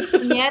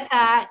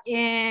 Puñeta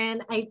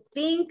in I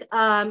think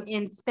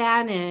in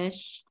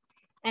Spanish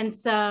and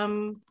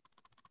some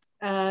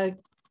I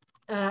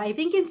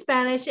think in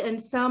Spanish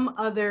and some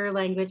other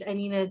language. I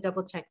need to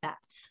double check that.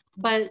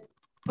 But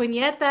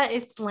puñeta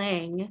is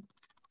slang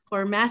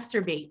for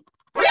masturbate.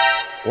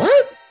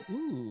 What?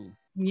 Ooh.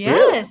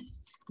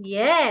 Yes.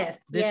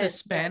 Yes. This is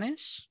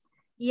Spanish?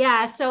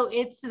 Yeah. So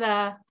it's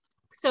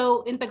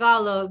so in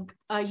Tagalog,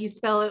 you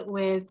spell it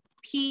with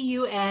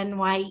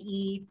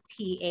Punyeta.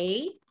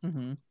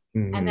 Mm-hmm.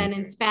 And then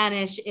in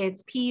Spanish,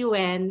 it's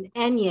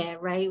Punye,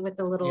 right? With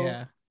the little.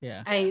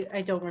 Yeah.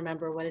 I don't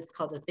remember what it's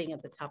called, the thing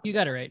at the top. You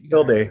got it right.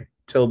 Tilde.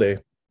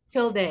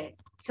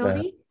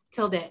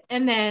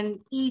 And then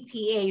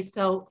ETA.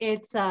 So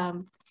it's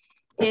a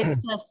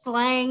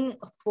slang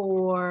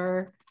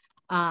for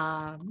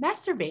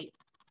masturbate.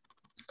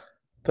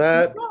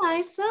 That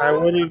nice. I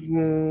would have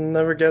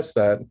never guessed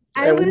that.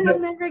 I would have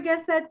never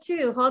guessed that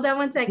too. Hold on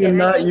one second. You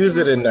not use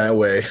it in that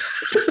way.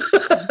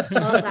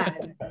 Hold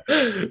on.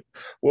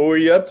 What were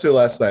you up to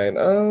last night?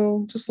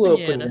 Oh, just a little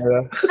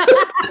pinata.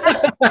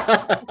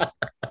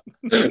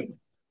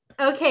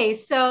 Okay,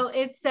 so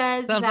it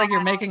says sounds like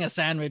you're making a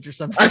sandwich or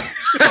something.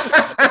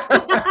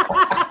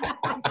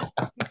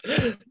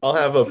 I'll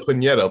have a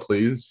puñeta,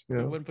 please.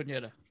 Yeah. One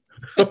puñeta.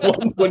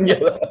 One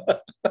puñeta.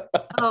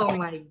 Oh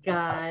my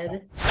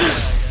god.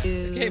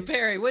 Okay,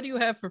 Perry, what do you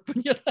have for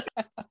puñeta?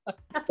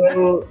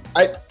 So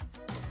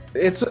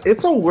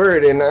it's a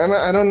word, and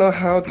I don't know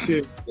how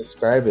to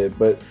describe it,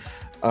 but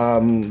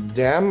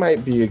damn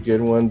might be a good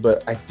one.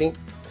 But I think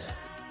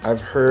I've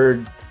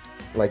heard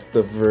like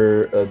the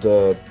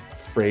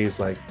phrase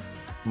like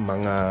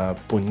mga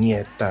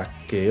puñeta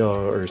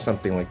kayo or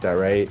something like that,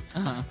 right?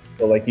 Uh-huh.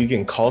 So like you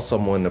can call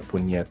someone a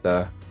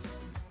puñeta.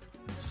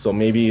 So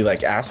maybe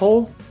like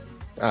asshole?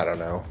 I don't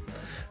know.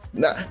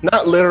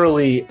 Not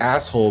literally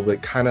asshole,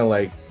 but kind of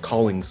like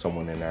calling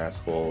someone an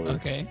asshole.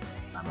 Okay.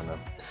 I don't know.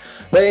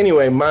 But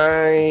anyway,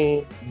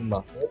 my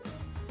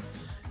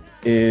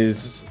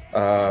is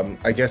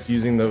I guess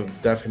using the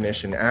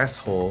definition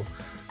asshole.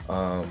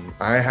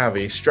 I have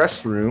a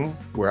stress room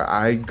where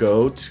I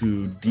go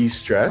to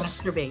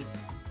de-stress. Masturbate.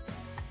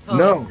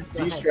 No,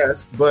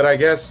 de-stress, but I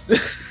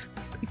guess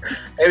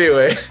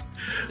anyway.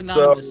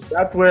 So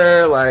that's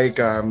where like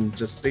I'm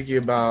just thinking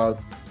about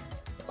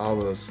all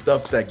the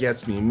stuff that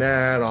gets me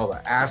mad, all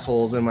the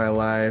assholes in my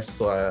life.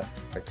 So I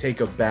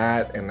take a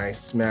bat and I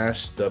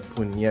smash the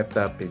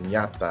puñeta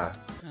piñata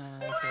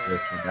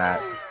with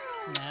that.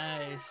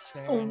 Nice,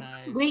 very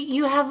nice. Wait,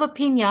 you have a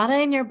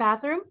piñata in your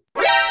bathroom?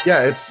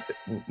 Yeah, it's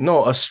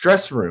a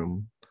stress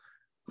room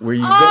where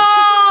you go.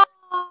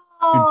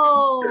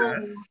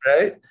 Yes,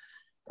 right?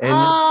 And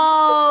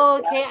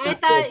okay. I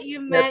thought you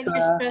meant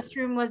your stress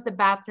room was the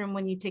bathroom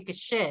when you take a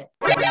shit.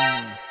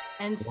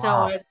 And so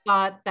I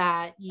thought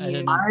that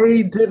you...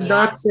 I did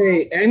not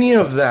say any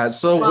of that.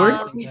 So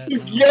where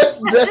did you get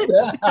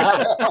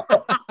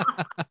that?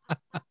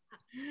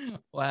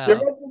 Wow. You're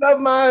messing up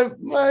my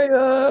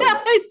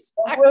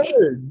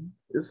word.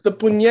 It's the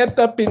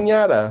puñeta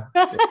piñata.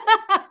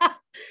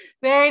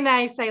 Very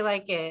nice. I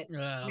like it.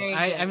 Wow.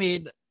 I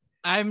mean,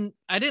 I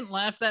didn't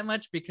laugh that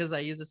much because I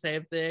use the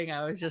same thing.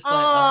 I was just like,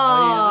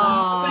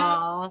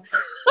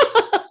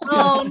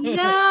 oh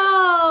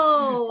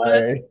no.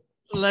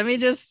 Let me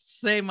just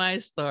say my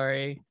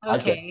story.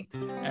 Okay.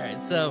 All right.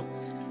 So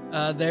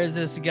there's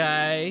this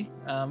guy.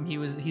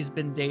 He's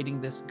been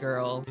dating this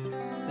girl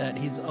that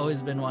he's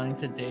always been wanting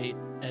to date.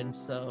 And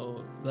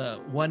so the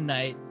one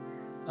night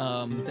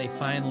they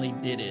finally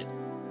did it.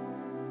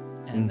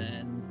 And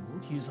then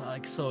he was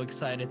like so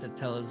excited to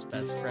tell his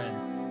best friend.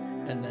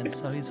 And then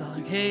so he's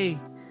like, hey,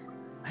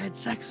 I had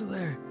sex with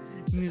her.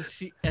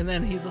 And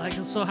then he's like,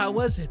 so how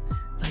was it?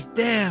 It's like,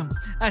 damn,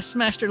 I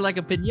smashed her like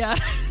a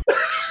piñata.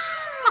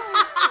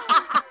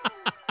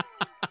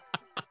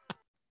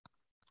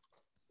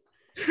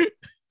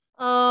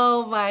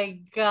 Oh my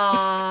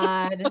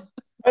God.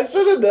 I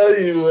should have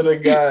known you would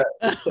have got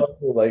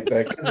something like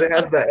that because it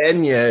has the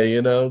Enya,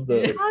 you know. How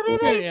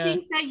did I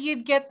think that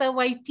you'd get the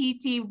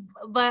Waititi,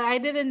 but I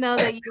didn't know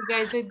that you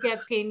guys would get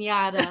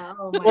piñata.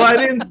 Oh my God. I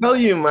didn't tell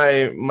you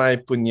my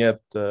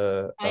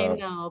puñeta. I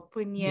know,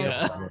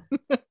 puñeta.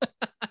 Yeah.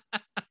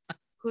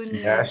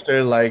 Smashed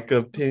her like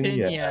a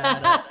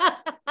piñata.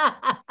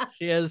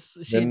 She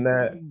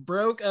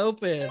broke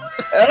open.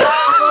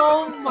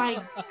 Oh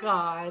my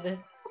God.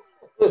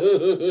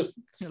 A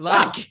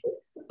lot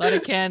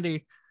of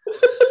candy.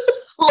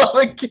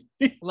 A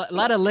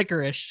lot of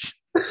licorice.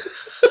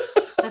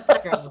 That's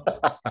gross.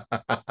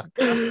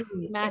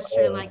 Smash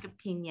her like a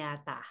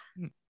piñata.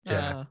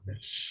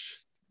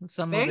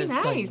 Some very of it's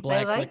nice. like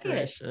black I like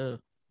licorice. It.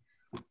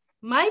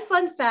 My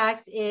fun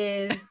fact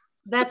is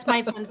that's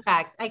my fun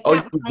fact. I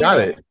can't you got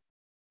it.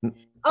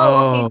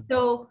 Okay.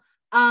 So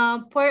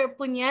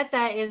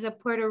puñeta is a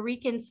Puerto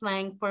Rican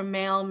slang for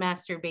male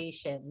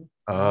masturbation.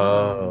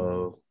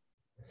 Oh.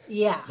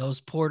 Yeah.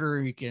 Those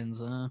Puerto Ricans,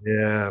 huh?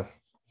 Yeah.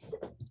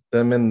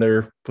 Them and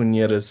their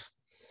puñetas.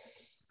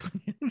 And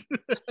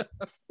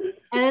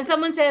then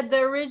someone said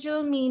the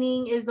original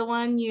meaning is the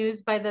one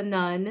used by the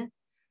nun.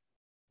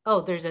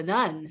 Oh, there's a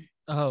nun.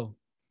 Oh.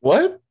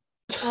 What?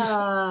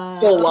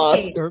 So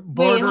lost.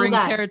 Bordering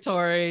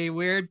territory.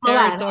 Weird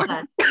territory. Hold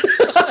on.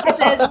 It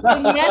says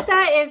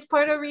puñeta is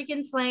Puerto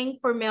Rican slang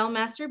for male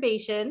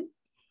masturbation.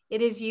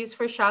 It is used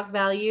for shock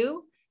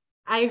value.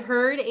 I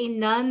heard a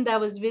nun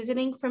that was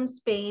visiting from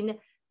Spain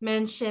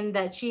mention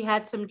that she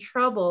had some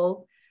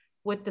trouble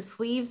with the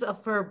sleeves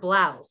of her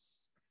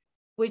blouse,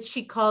 which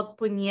she called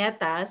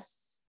puñetas,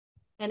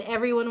 and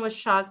everyone was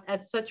shocked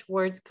at such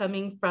words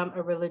coming from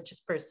a religious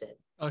person.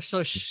 Oh,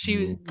 so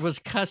she was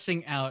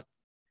cussing out,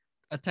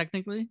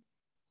 technically?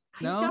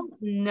 No? I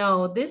don't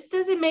know. This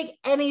doesn't make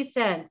any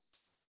sense.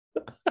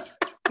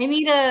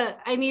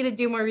 I need to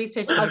do more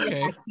research. I'll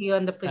get back to you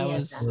on the puñeta. That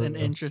was an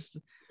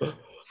interesting.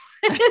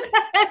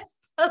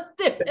 so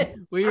stupid.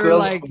 We were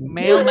like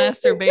male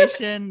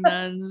masturbation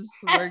nuns.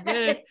 We're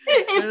good.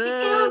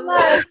 I'm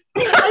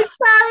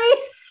sorry.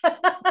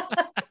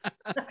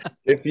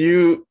 If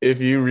you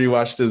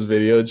rewatch this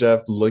video,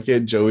 Jeff, look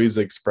at Joey's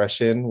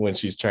expression when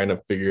she's trying to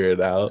figure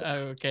it out.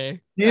 Oh, okay.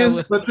 He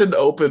is such an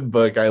open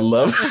book. I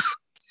love it.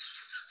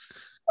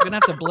 I'm gonna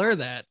have to blur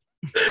that.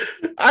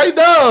 I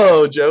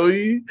know,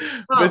 Joey.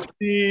 But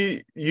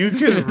you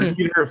can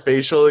read her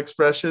facial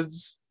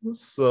expressions.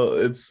 So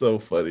it's so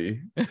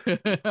funny.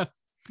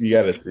 You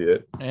gotta see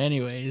it.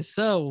 Anyways,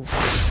 so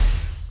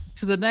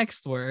to the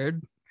next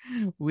word.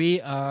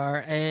 We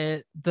are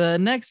at the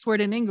next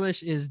word in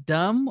English is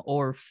dumb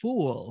or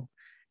fool.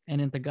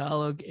 And in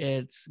Tagalog,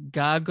 it's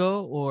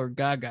gago or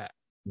gaga.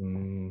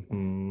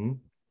 Mm-hmm.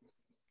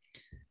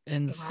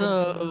 And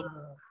so,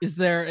 is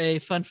there a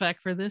fun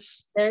fact for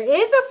this? There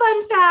is a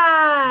fun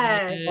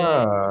fact.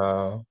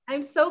 Wow.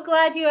 I'm so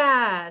glad you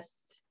asked.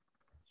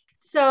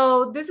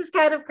 So this is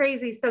kind of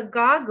crazy. So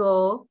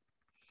gago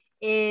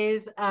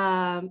is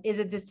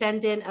a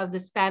descendant of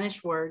the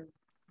Spanish word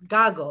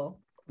gago.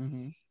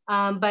 Mm-hmm.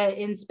 But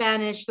in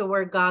Spanish, the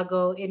word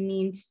gago, it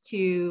means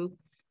to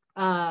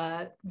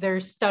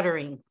they're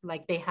stuttering,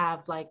 like they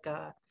have like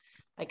a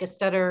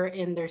stutter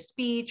in their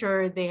speech,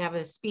 or they have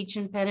a speech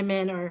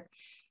impediment or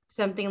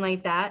something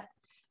like that.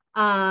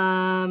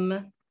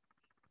 And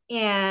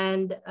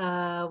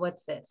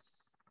what's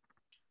this?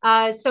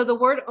 So the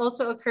word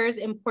also occurs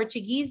in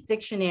Portuguese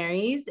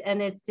dictionaries,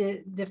 and it's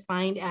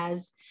defined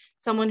as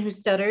someone who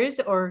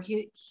stutters or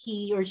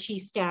he or she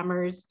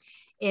stammers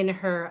in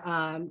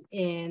her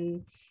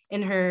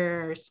in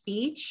her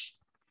speech.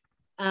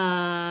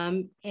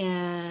 And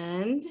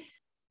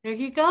there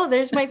you go.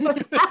 There's my book.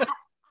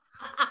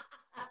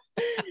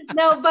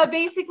 No, but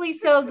basically,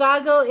 so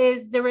gago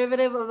is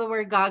derivative of the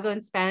word gago in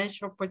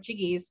Spanish or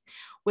Portuguese,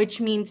 which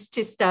means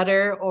to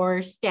stutter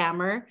or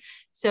stammer.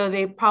 So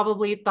they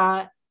probably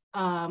thought,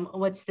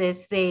 what's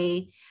this?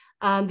 They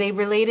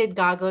related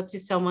gago to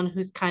someone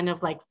who's kind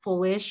of like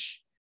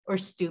foolish or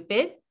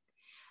stupid.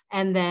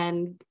 And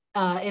then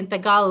in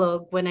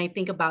Tagalog, when I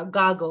think about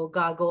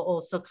gago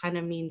also kind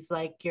of means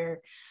like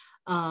you're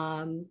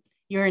an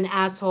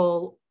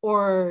asshole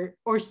or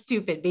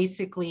stupid.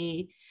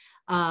 Basically,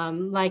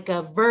 like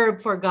a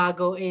verb for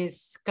gago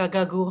is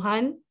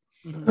kagaguhan.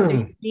 Mm-hmm. So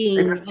you're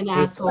being an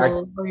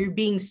asshole or you're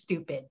being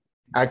stupid.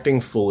 Acting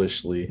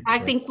foolishly.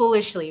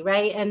 Foolishly,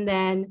 right? And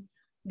then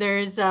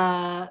there's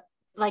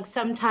like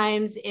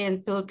sometimes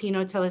in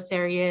Filipino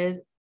teleseries,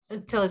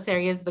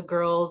 the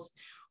girls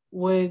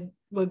would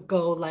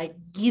go like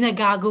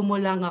ginagago mo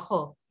lang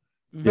ako.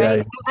 Right?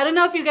 Yeah. I don't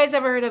know if you guys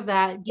ever heard of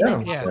that. Yeah.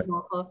 Mo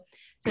ako.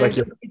 So like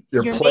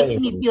you're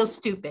making me feel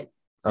stupid.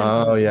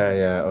 Oh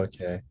yeah,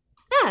 okay.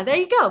 Yeah, there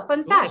you go.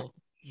 Fun fact.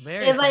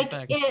 Very it fun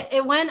fact.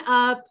 It went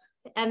up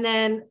and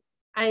then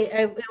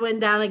I went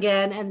down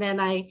again, and then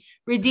I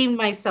redeemed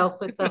myself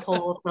with the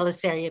whole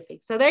teleserie thing.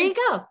 So there you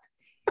go.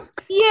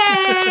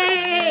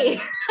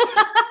 Yay!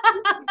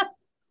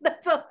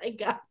 That's all I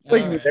got.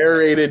 Like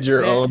narrated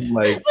your own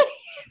like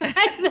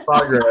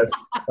progress.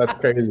 That's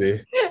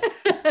crazy.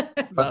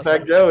 Fun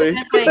fact, Joey.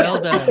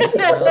 Well done.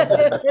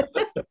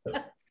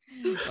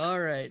 All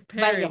right,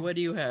 Perry, what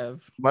do you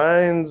have?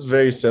 Mine's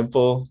very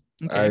simple.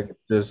 Okay. I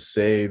just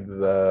say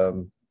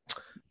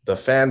the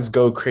fans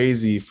go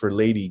crazy for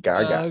Lady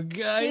Gaga. Oh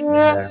God!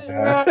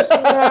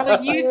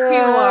 You two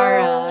are.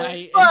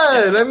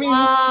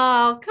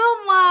 Oh,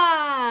 come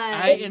on!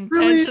 I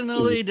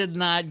intentionally did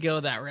not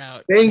go that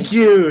route. Thank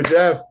you,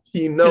 Jeff.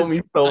 You know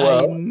me so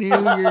well. I knew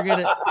you were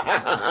gonna.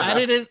 I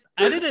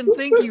didn't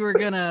think you were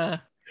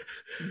gonna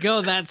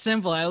go that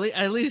simple.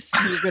 At least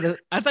you were gonna.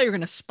 I thought you were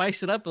gonna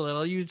spice it up a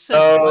little. You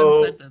said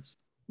one sentence.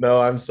 No,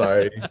 I'm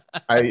sorry.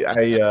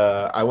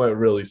 I went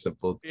really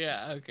simple.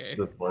 Yeah. Okay.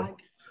 This one.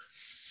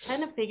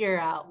 Trying to figure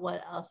out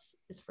what else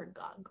is for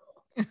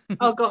goggle.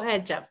 Oh, go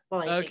ahead, Jeff.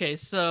 Okay,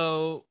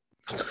 so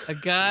a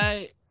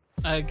guy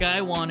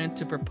wanted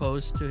to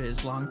propose to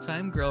his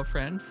longtime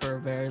girlfriend for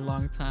a very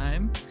long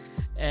time,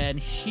 and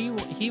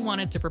he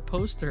wanted to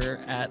propose to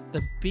her at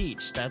the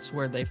beach. That's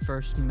where they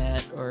first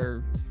met,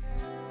 or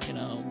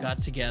got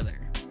together.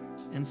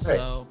 And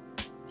so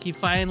he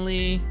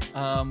finally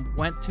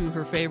went to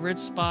her favorite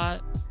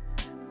spot,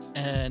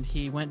 and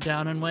he went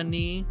down on one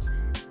knee.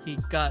 He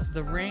got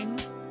the ring.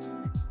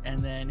 And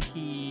then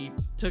he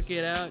took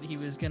it out. He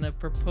was gonna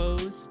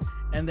propose,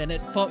 and then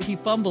he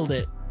fumbled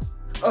it.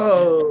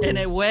 Oh! And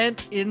it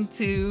went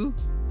into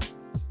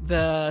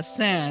the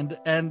sand,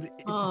 and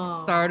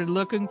started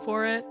looking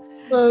for it.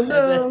 Oh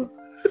no!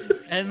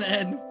 And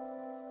then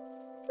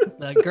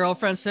the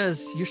girlfriend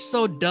says, "You're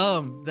so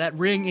dumb. That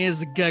ring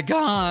is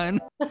gagan."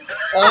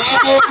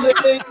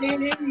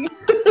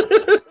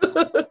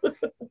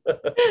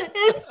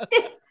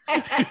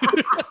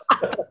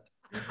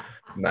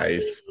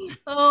 Nice.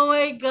 Oh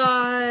my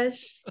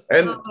gosh.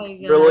 And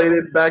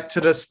related back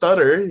to the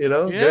stutter, Yeah,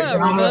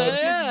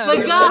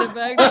 related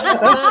back to the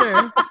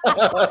stutter.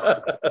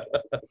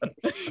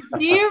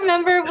 Do you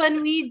remember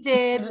when we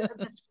did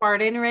the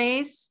Spartan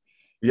race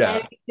Yeah.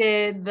 And we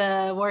did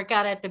the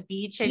workout at the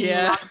beach and you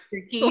lost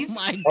your keys. Oh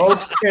my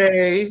God.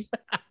 Okay.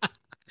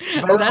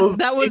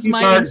 that was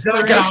my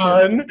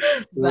inspiration. That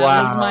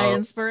was my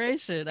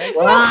inspiration.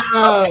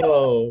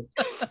 Wow.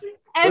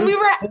 And we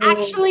were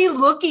actually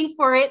looking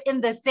for it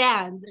in the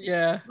sand.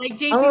 Yeah. Like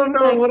JP, I don't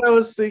know what I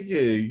was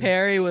thinking.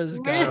 Perry was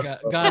gaga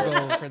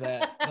for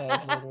that.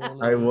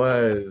 I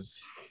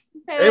was.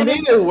 It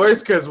made it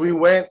worse because we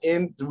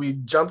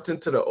jumped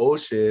into the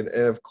ocean,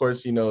 and of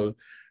course, you know,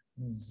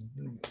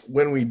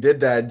 when we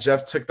did that,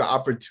 Jeff took the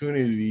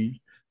opportunity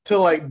to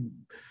like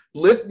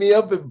lift me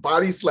up and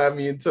body slam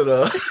me into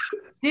the.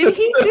 Did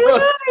he do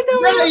that?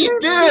 Yeah, he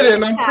did,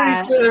 and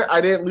I'm pretty sure I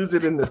didn't lose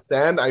it in the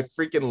sand. I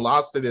freaking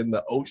lost it in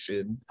the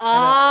ocean.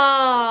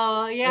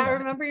 Oh, yeah. I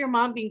remember your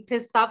mom being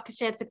pissed off because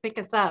she had to pick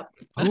us up.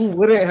 Who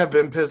wouldn't have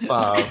been pissed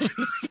off?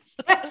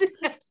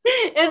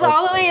 It's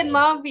all the way in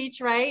Long Beach,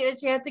 right?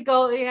 And you had to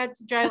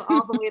drive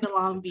all the way to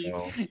Long Beach.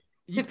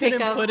 You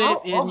couldn't put it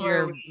in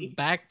your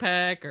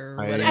backpack or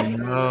whatever. I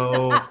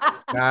know.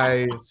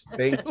 Guys,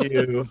 thank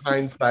you.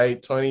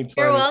 Hindsight 2020.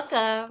 You're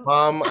welcome.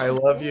 Mom, I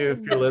love you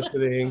if you're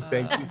listening.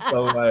 Thank you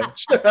so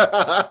much.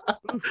 That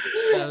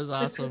was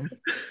awesome.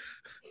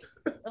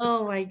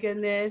 Oh my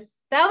goodness.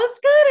 That was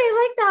good. I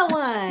like that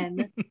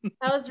one.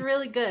 That was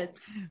really good.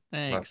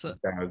 Thanks.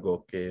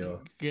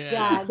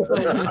 Yeah.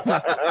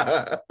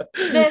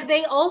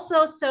 They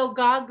also, so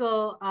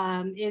gago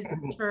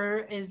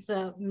is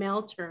a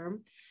male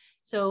term.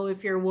 So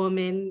if you're a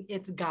woman,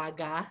 it's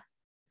gaga.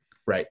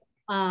 Right.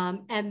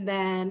 And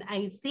then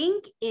I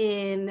think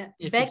in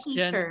Becky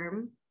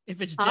term,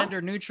 if it's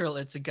gender neutral,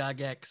 it's a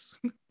gagex.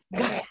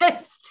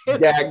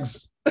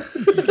 Gags.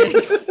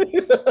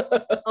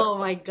 Oh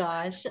my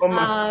gosh.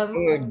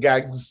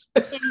 Gags.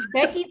 In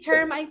Becky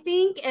term, I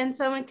think, and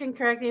someone can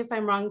correct me if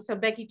I'm wrong. So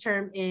Becky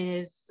term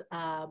is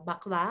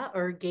bakla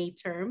or gay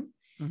term.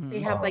 Mm-hmm. They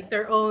have like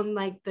their own,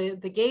 like the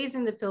gays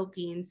in the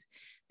Philippines,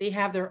 they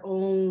have their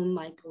own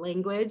like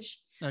language.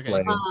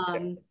 Okay.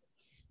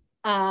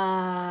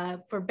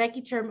 For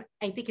Becky term,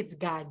 I think it's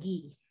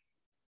gagi.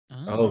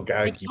 Oh,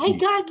 gagi. Hi,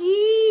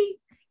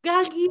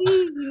 gagi,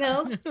 you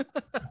know.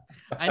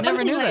 I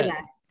never knew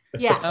that.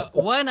 Yeah.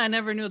 One, I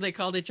never knew they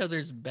called each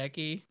other's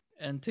Becky,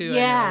 and two,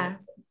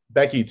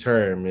 Becky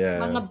term, yeah.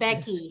 Mga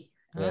Becky,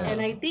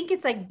 and I think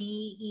it's like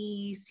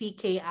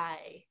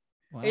BECKI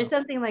or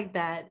something like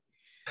that.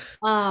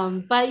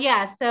 But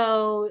yeah,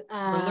 so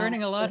we're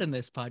learning a lot in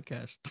this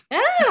podcast.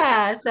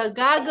 Yeah, so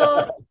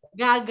gago,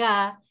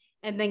 gaga,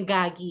 and then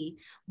gagi.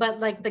 But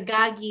like the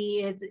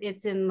gagi,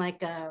 it's in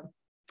like a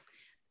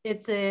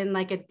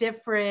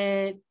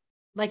different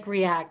like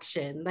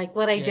reaction, like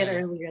what I did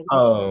earlier.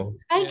 Like,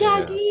 hi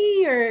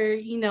gagi, or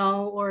you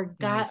know, or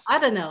nice. I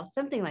don't know,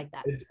 something like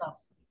that.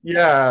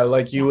 Yeah,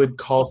 like you would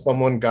call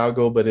someone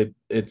gago, but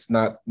it's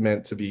not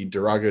meant to be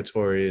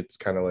derogatory. It's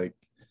kind of like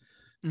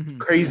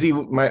crazy,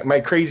 my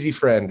crazy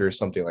friend or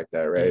something like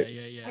that, right?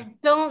 Yeah. I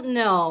don't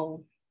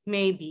know.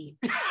 Maybe.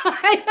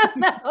 I don't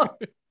know.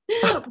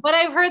 But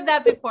I've heard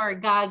that before.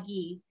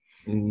 Gagi.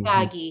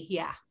 Gagi,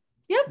 yeah.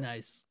 Yep.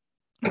 Nice.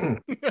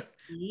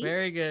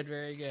 Very good.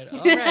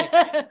 All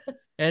right.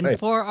 And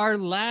for our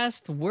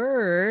last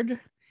word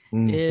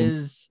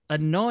is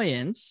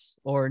annoyance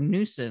or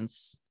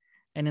nuisance.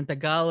 And in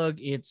Tagalog,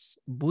 it's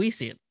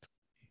buisit.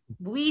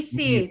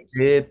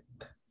 Buisit.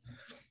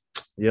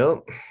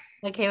 Yep.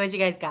 Okay, what you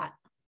guys got?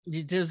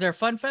 Is there a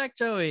fun fact,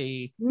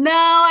 Joey? No,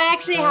 I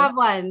actually have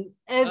one.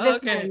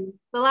 One.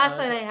 The last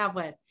one, I have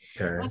one.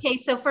 Okay,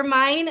 so for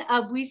mine,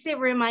 buisit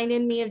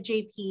reminded me of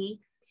JP.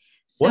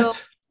 So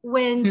what?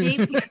 When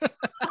JP...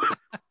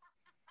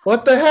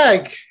 What the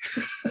heck?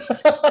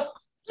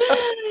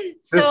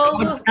 This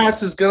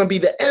podcast is going to be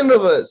the end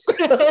of us.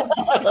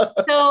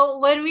 So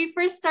when we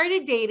first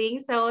started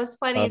dating, so it was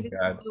funny.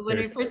 When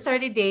we first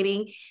started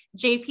dating,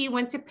 JP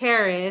went to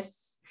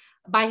Paris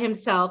by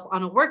himself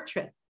on a work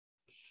trip.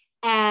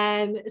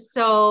 And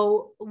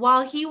so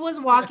while he was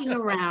walking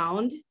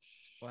around,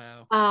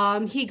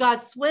 he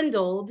got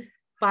swindled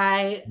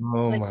by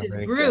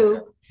this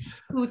group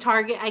who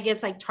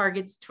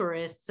targets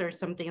tourists or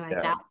something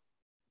like that.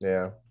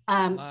 Yeah.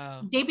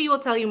 JP will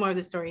tell you more of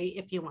the story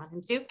if you want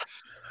him to.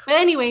 But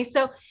anyway,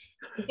 so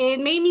it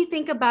made me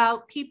think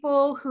about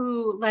people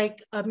who,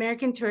 like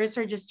American tourists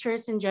or just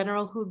tourists in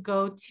general, who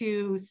go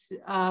to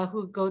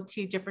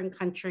different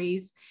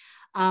countries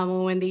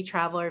when they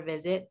travel or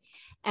visit,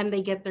 and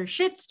they get their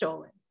shit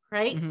stolen,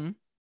 right? Mm-hmm.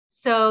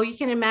 So you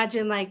can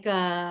imagine like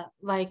a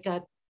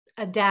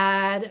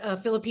dad, a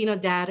Filipino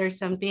dad or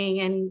something,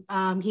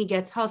 and he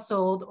gets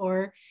hustled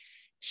or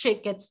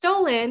shit gets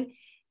stolen,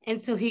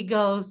 and so he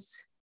goes,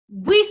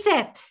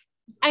 "Buisit!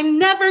 I'm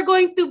never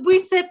going to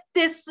visit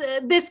this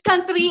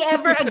country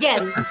ever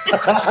again."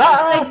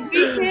 Like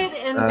visit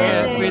and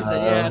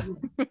visit.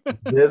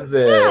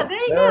 Visit. Yeah,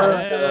 there you go.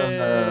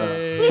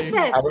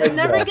 Visit. I'm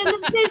never gonna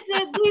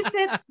visit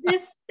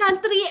this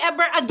country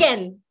ever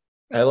again.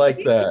 I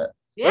like that.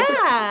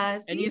 Yeah.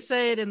 And you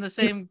say it in the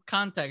same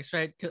context,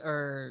 right?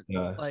 Or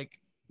like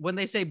when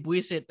they say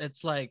buisit,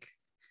 it's like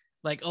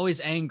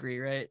always angry,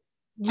 right?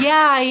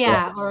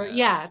 Yeah. Or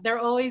they're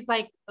always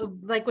like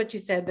what you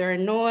said, they're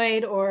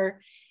annoyed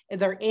or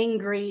they're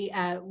angry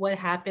at what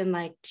happened.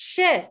 Like,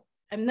 shit,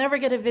 I'm never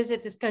gonna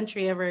visit this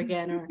country ever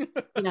again, or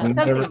I'm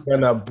never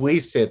gonna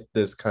visit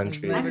this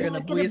country. I'm never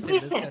gonna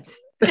visit this country.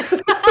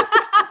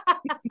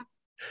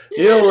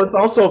 You know what's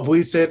also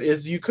bullshit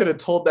is you could have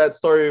told that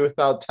story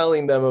without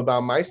telling them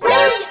about my story.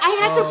 I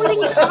had to put it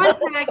in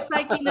context,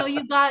 like,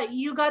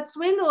 you got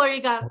swindled or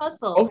you got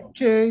hustled.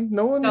 Okay,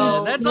 no one needs.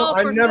 That's all.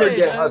 I never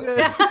get hustled.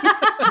 You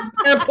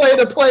can't play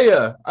the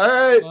player. All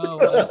right.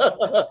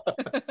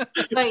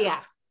 But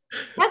yeah,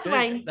 that's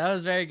fine. That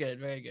was very good.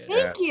 Very good.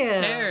 Thank you,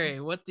 Harry.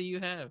 What do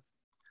you have?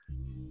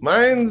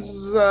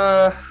 Mine's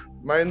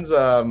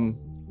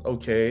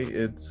okay.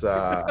 It's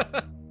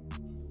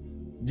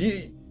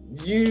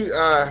you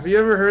have you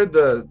ever heard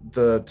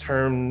the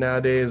term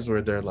nowadays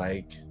where they're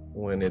like,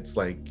 when it's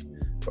like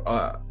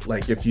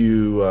if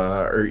you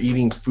are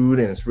eating food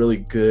and it's really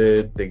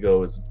good, they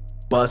go, it's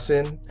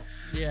bussin'.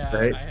 Yeah,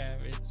 right? I have.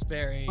 It's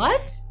very.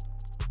 What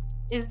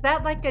is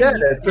that like?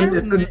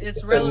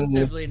 It's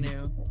relatively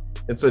new.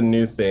 It's a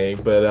new thing,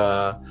 but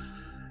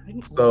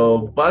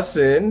so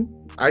bussin',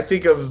 I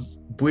think of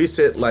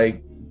buisit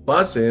like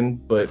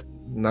bussin', but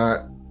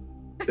not.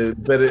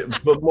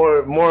 But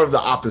more of the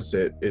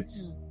opposite.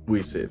 It's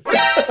buisit.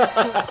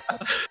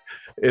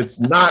 It's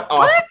not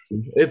awesome.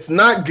 It's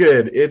not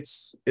good. It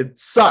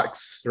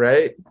sucks,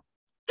 right?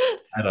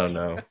 I don't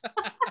know.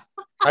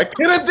 I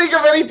couldn't think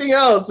of anything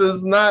else.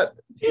 It's not,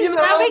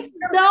 that makes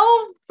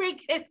no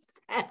freaking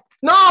sense.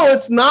 No,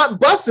 it's not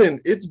bussin'.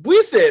 It's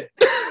buisit.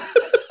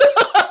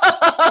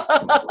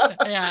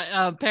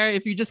 Yeah, Perry,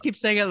 if you just keep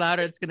saying it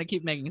louder, it's gonna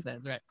keep making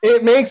sense, right?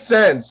 It makes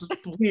sense.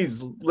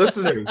 Please,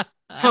 listeners,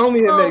 tell me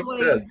it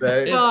makes sense,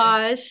 right?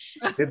 Gosh.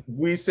 It's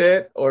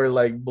buisit or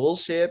like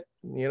bullshit,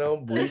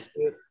 bullshit,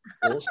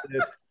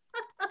 bullshit.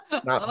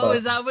 Not bussin'.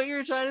 Is that what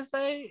you're trying to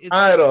say?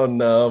 I don't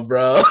know,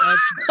 bro.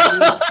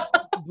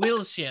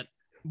 Bullshit.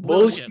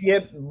 Bullshit.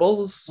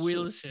 Bullshit.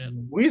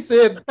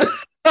 Buisit.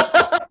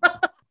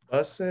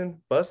 Bussin',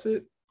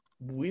 busit,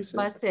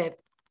 buisit.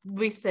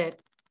 Buisit.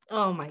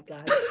 Oh my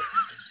god.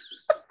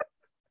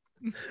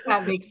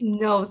 That makes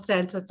no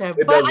sense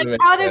whatsoever. But I'm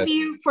proud of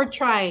you for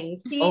trying.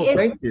 See,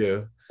 thank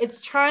you. It's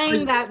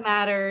trying that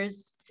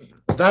matters.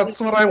 That's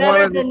what I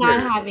wanted. Than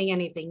not having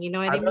anything, you know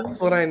what I mean?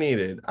 That's what I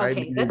needed.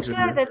 Okay, that's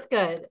good. That's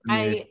good.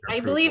 I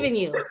believe in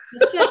you.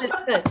 That's good.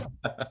 That's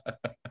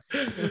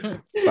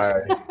good.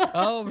 Bye.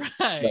 All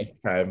right. Next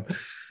time.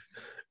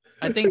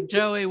 I think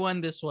Joey won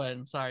this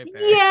one. Sorry,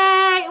 Perry.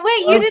 Yeah.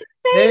 Wait, you didn't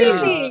say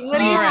anything. What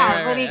do you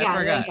got? What do you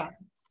got?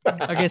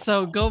 Okay,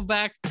 so go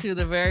back to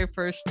the very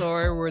first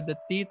story where the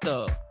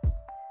Tito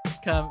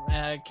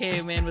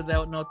came in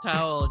without no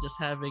towel, just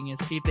having his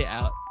tite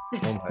out.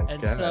 Oh my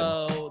and god.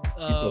 So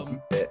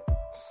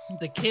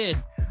the kid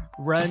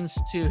runs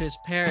to his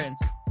parents.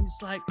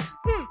 He's like,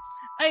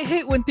 I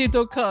hate when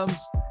Tito comes.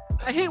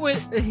 I hate when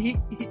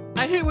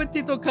I hate when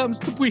Tito comes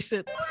to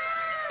buisit.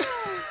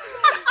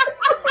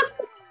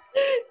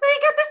 So you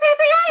got the same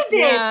thing I did.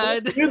 Yeah,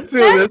 you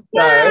too this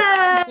time.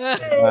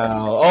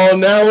 Wow. Oh,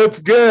 now it's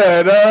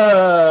good.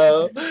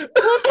 What the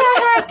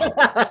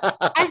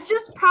heck? I'm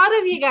just proud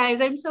of you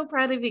guys. I'm so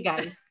proud of you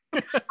guys.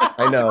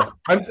 I know.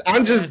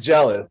 I'm just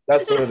jealous.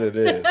 That's what it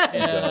is.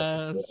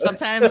 Yeah.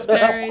 Sometimes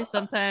Perry,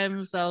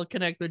 sometimes I'll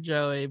connect with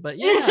Joey. But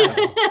yeah,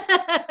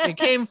 it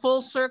came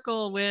full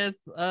circle with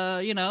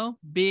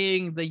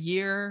being the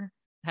year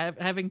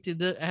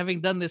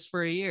having done this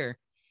for a year.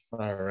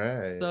 All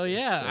right. So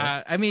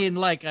yeah. I mean,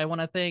 like, I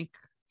want to thank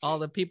all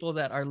the people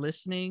that are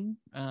listening,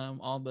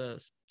 all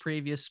the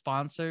previous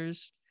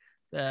sponsors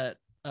that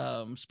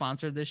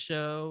sponsored this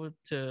show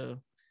to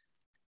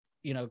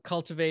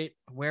cultivate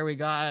where we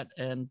got,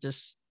 and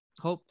just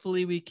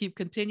hopefully we keep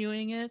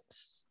continuing it.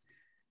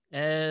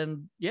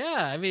 And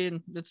yeah, I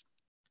mean, it's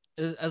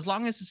as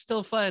long as it's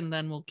still fun,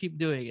 then we'll keep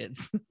doing it.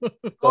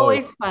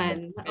 Always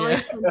fun.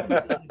 Always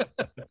fun.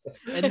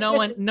 And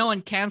no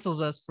one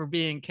cancels us for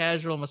being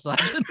casual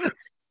misogynists.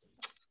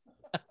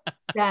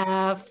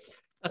 Steph,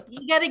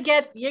 you're gonna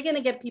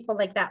get people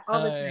like that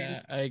all the time.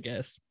 Yeah, I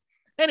guess.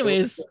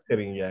 Anyways, just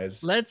kidding,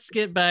 guys. Let's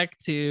get back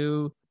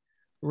to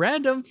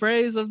random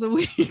phrase of the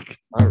week.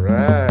 All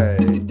right.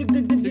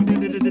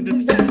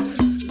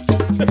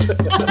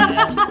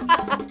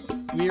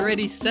 We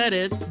already said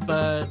it,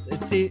 but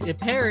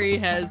Perry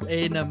has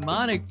a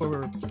mnemonic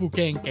for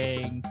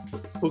Pukankang.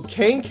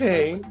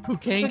 Pukankang?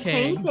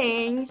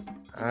 Pukankang.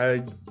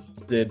 I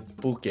did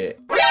Phuket.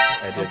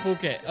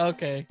 Phuket.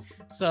 Okay.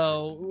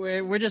 So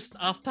we're just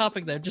off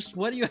topic there. Just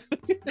what do you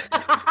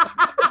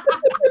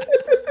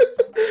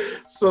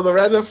So the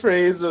random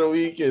phrase of the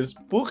week is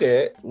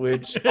Phuket,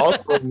 which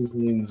also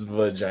means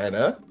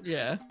vagina.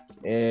 Yeah.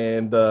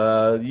 And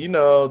that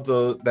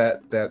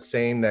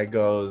saying that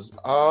goes,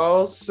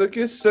 "Oh, suck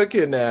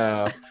it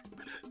now."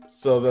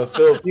 So the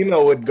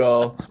Filipino would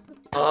go,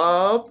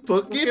 "Oh,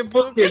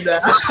 Phuket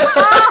now."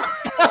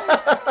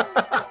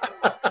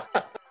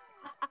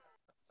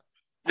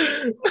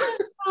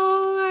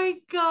 Oh my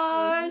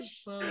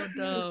gosh. So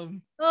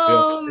dumb.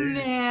 Oh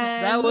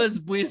man. That was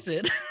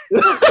buisit.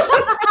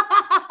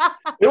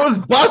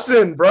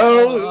 bussin',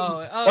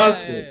 bro.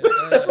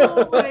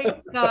 Oh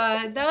my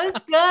god, that was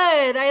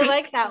good. I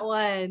like that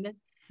one.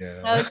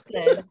 Yeah, that was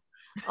good.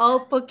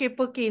 All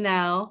Puki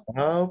now.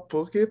 Oh,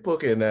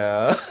 Puki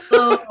now.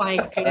 Oh my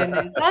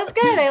goodness, that's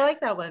good. I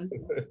like that one.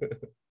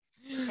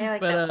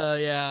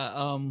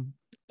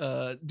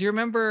 Do you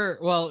remember?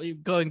 Well,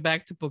 going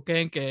back to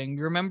Pukengkeng,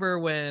 you remember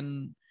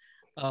when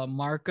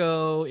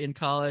Marco in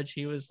college,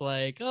 he was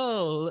like,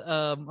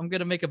 I'm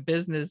gonna make a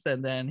business,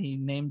 and then he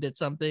named it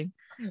something,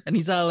 and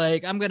he's all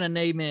like, I'm gonna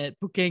name it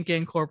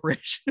Pukengkeng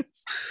Corporation.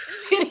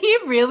 Did he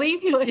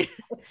really?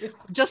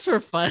 Just for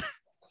fun.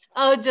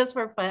 Oh, just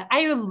for fun.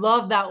 I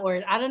love that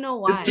word. I don't know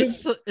why.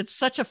 It's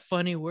such a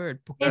funny word.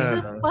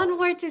 It's a fun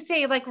word to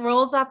say, like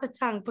rolls off the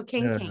tongue.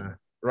 Pukengkeng. Yeah.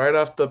 Right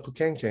off the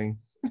Pukengkeng.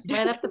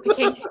 Right off the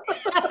Pukengkeng.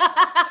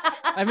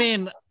 I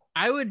mean,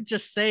 I would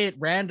just say it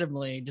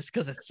randomly just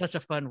because it's such a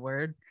fun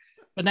word.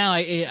 But now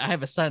I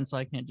have a son, so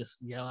I can't just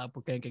yell out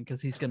Pukengkeng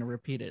because he's going to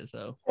repeat it.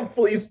 So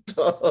please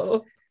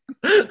don't.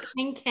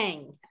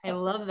 Pukengkeng. I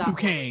love that.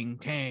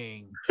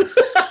 Pukengkeng.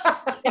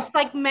 It's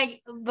like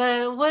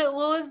what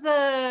was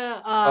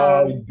the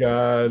oh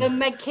god, the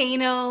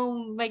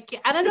Meccano.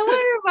 I don't know what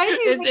it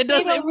reminds me. It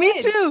doesn't. Me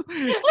too.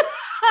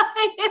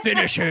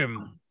 Finish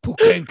him.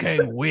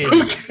 Pukengkeng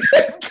wins.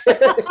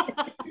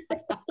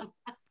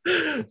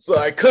 So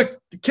I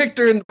kicked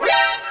her in.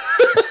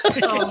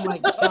 Oh my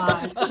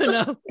gosh. Oh,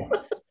 no.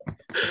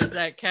 Is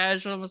that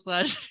casual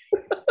massage?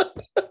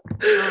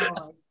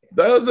 Oh.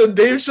 That was a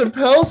Dave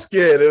Chappelle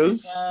skit. It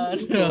was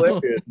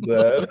hilarious,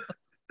 man.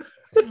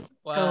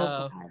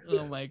 Wow.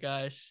 Oh my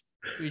gosh.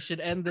 We should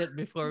end it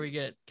before we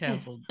get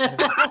canceled.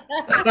 Thank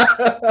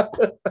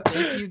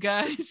you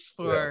guys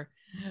for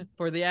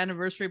the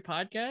anniversary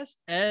podcast.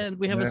 And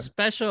we have a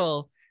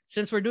special,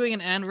 since we're doing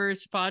an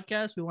anniversary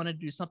podcast, we want to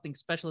do something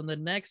special. In the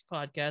next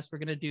podcast, we're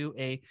going to do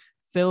a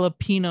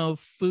Filipino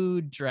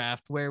food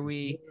draft where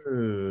we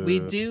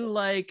do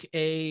like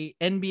a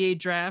NBA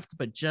draft,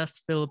 but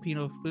just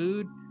Filipino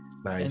food.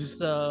 Nice. And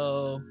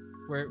so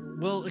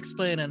we'll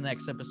explain in the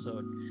next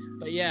episode.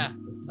 But yeah,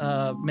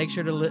 make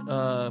sure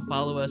to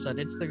follow us on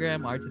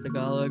Instagram, RT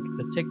Tagalog,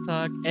 the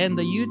TikTok, and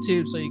the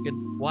YouTube, so you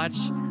can watch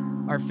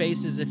our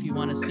faces if you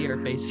want to see our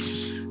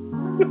faces.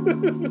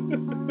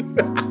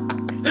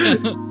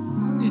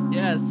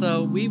 Yeah,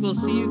 so we will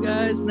see you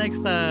guys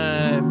next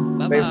time.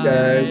 Bye-bye. Thanks,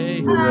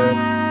 guys.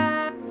 Bye.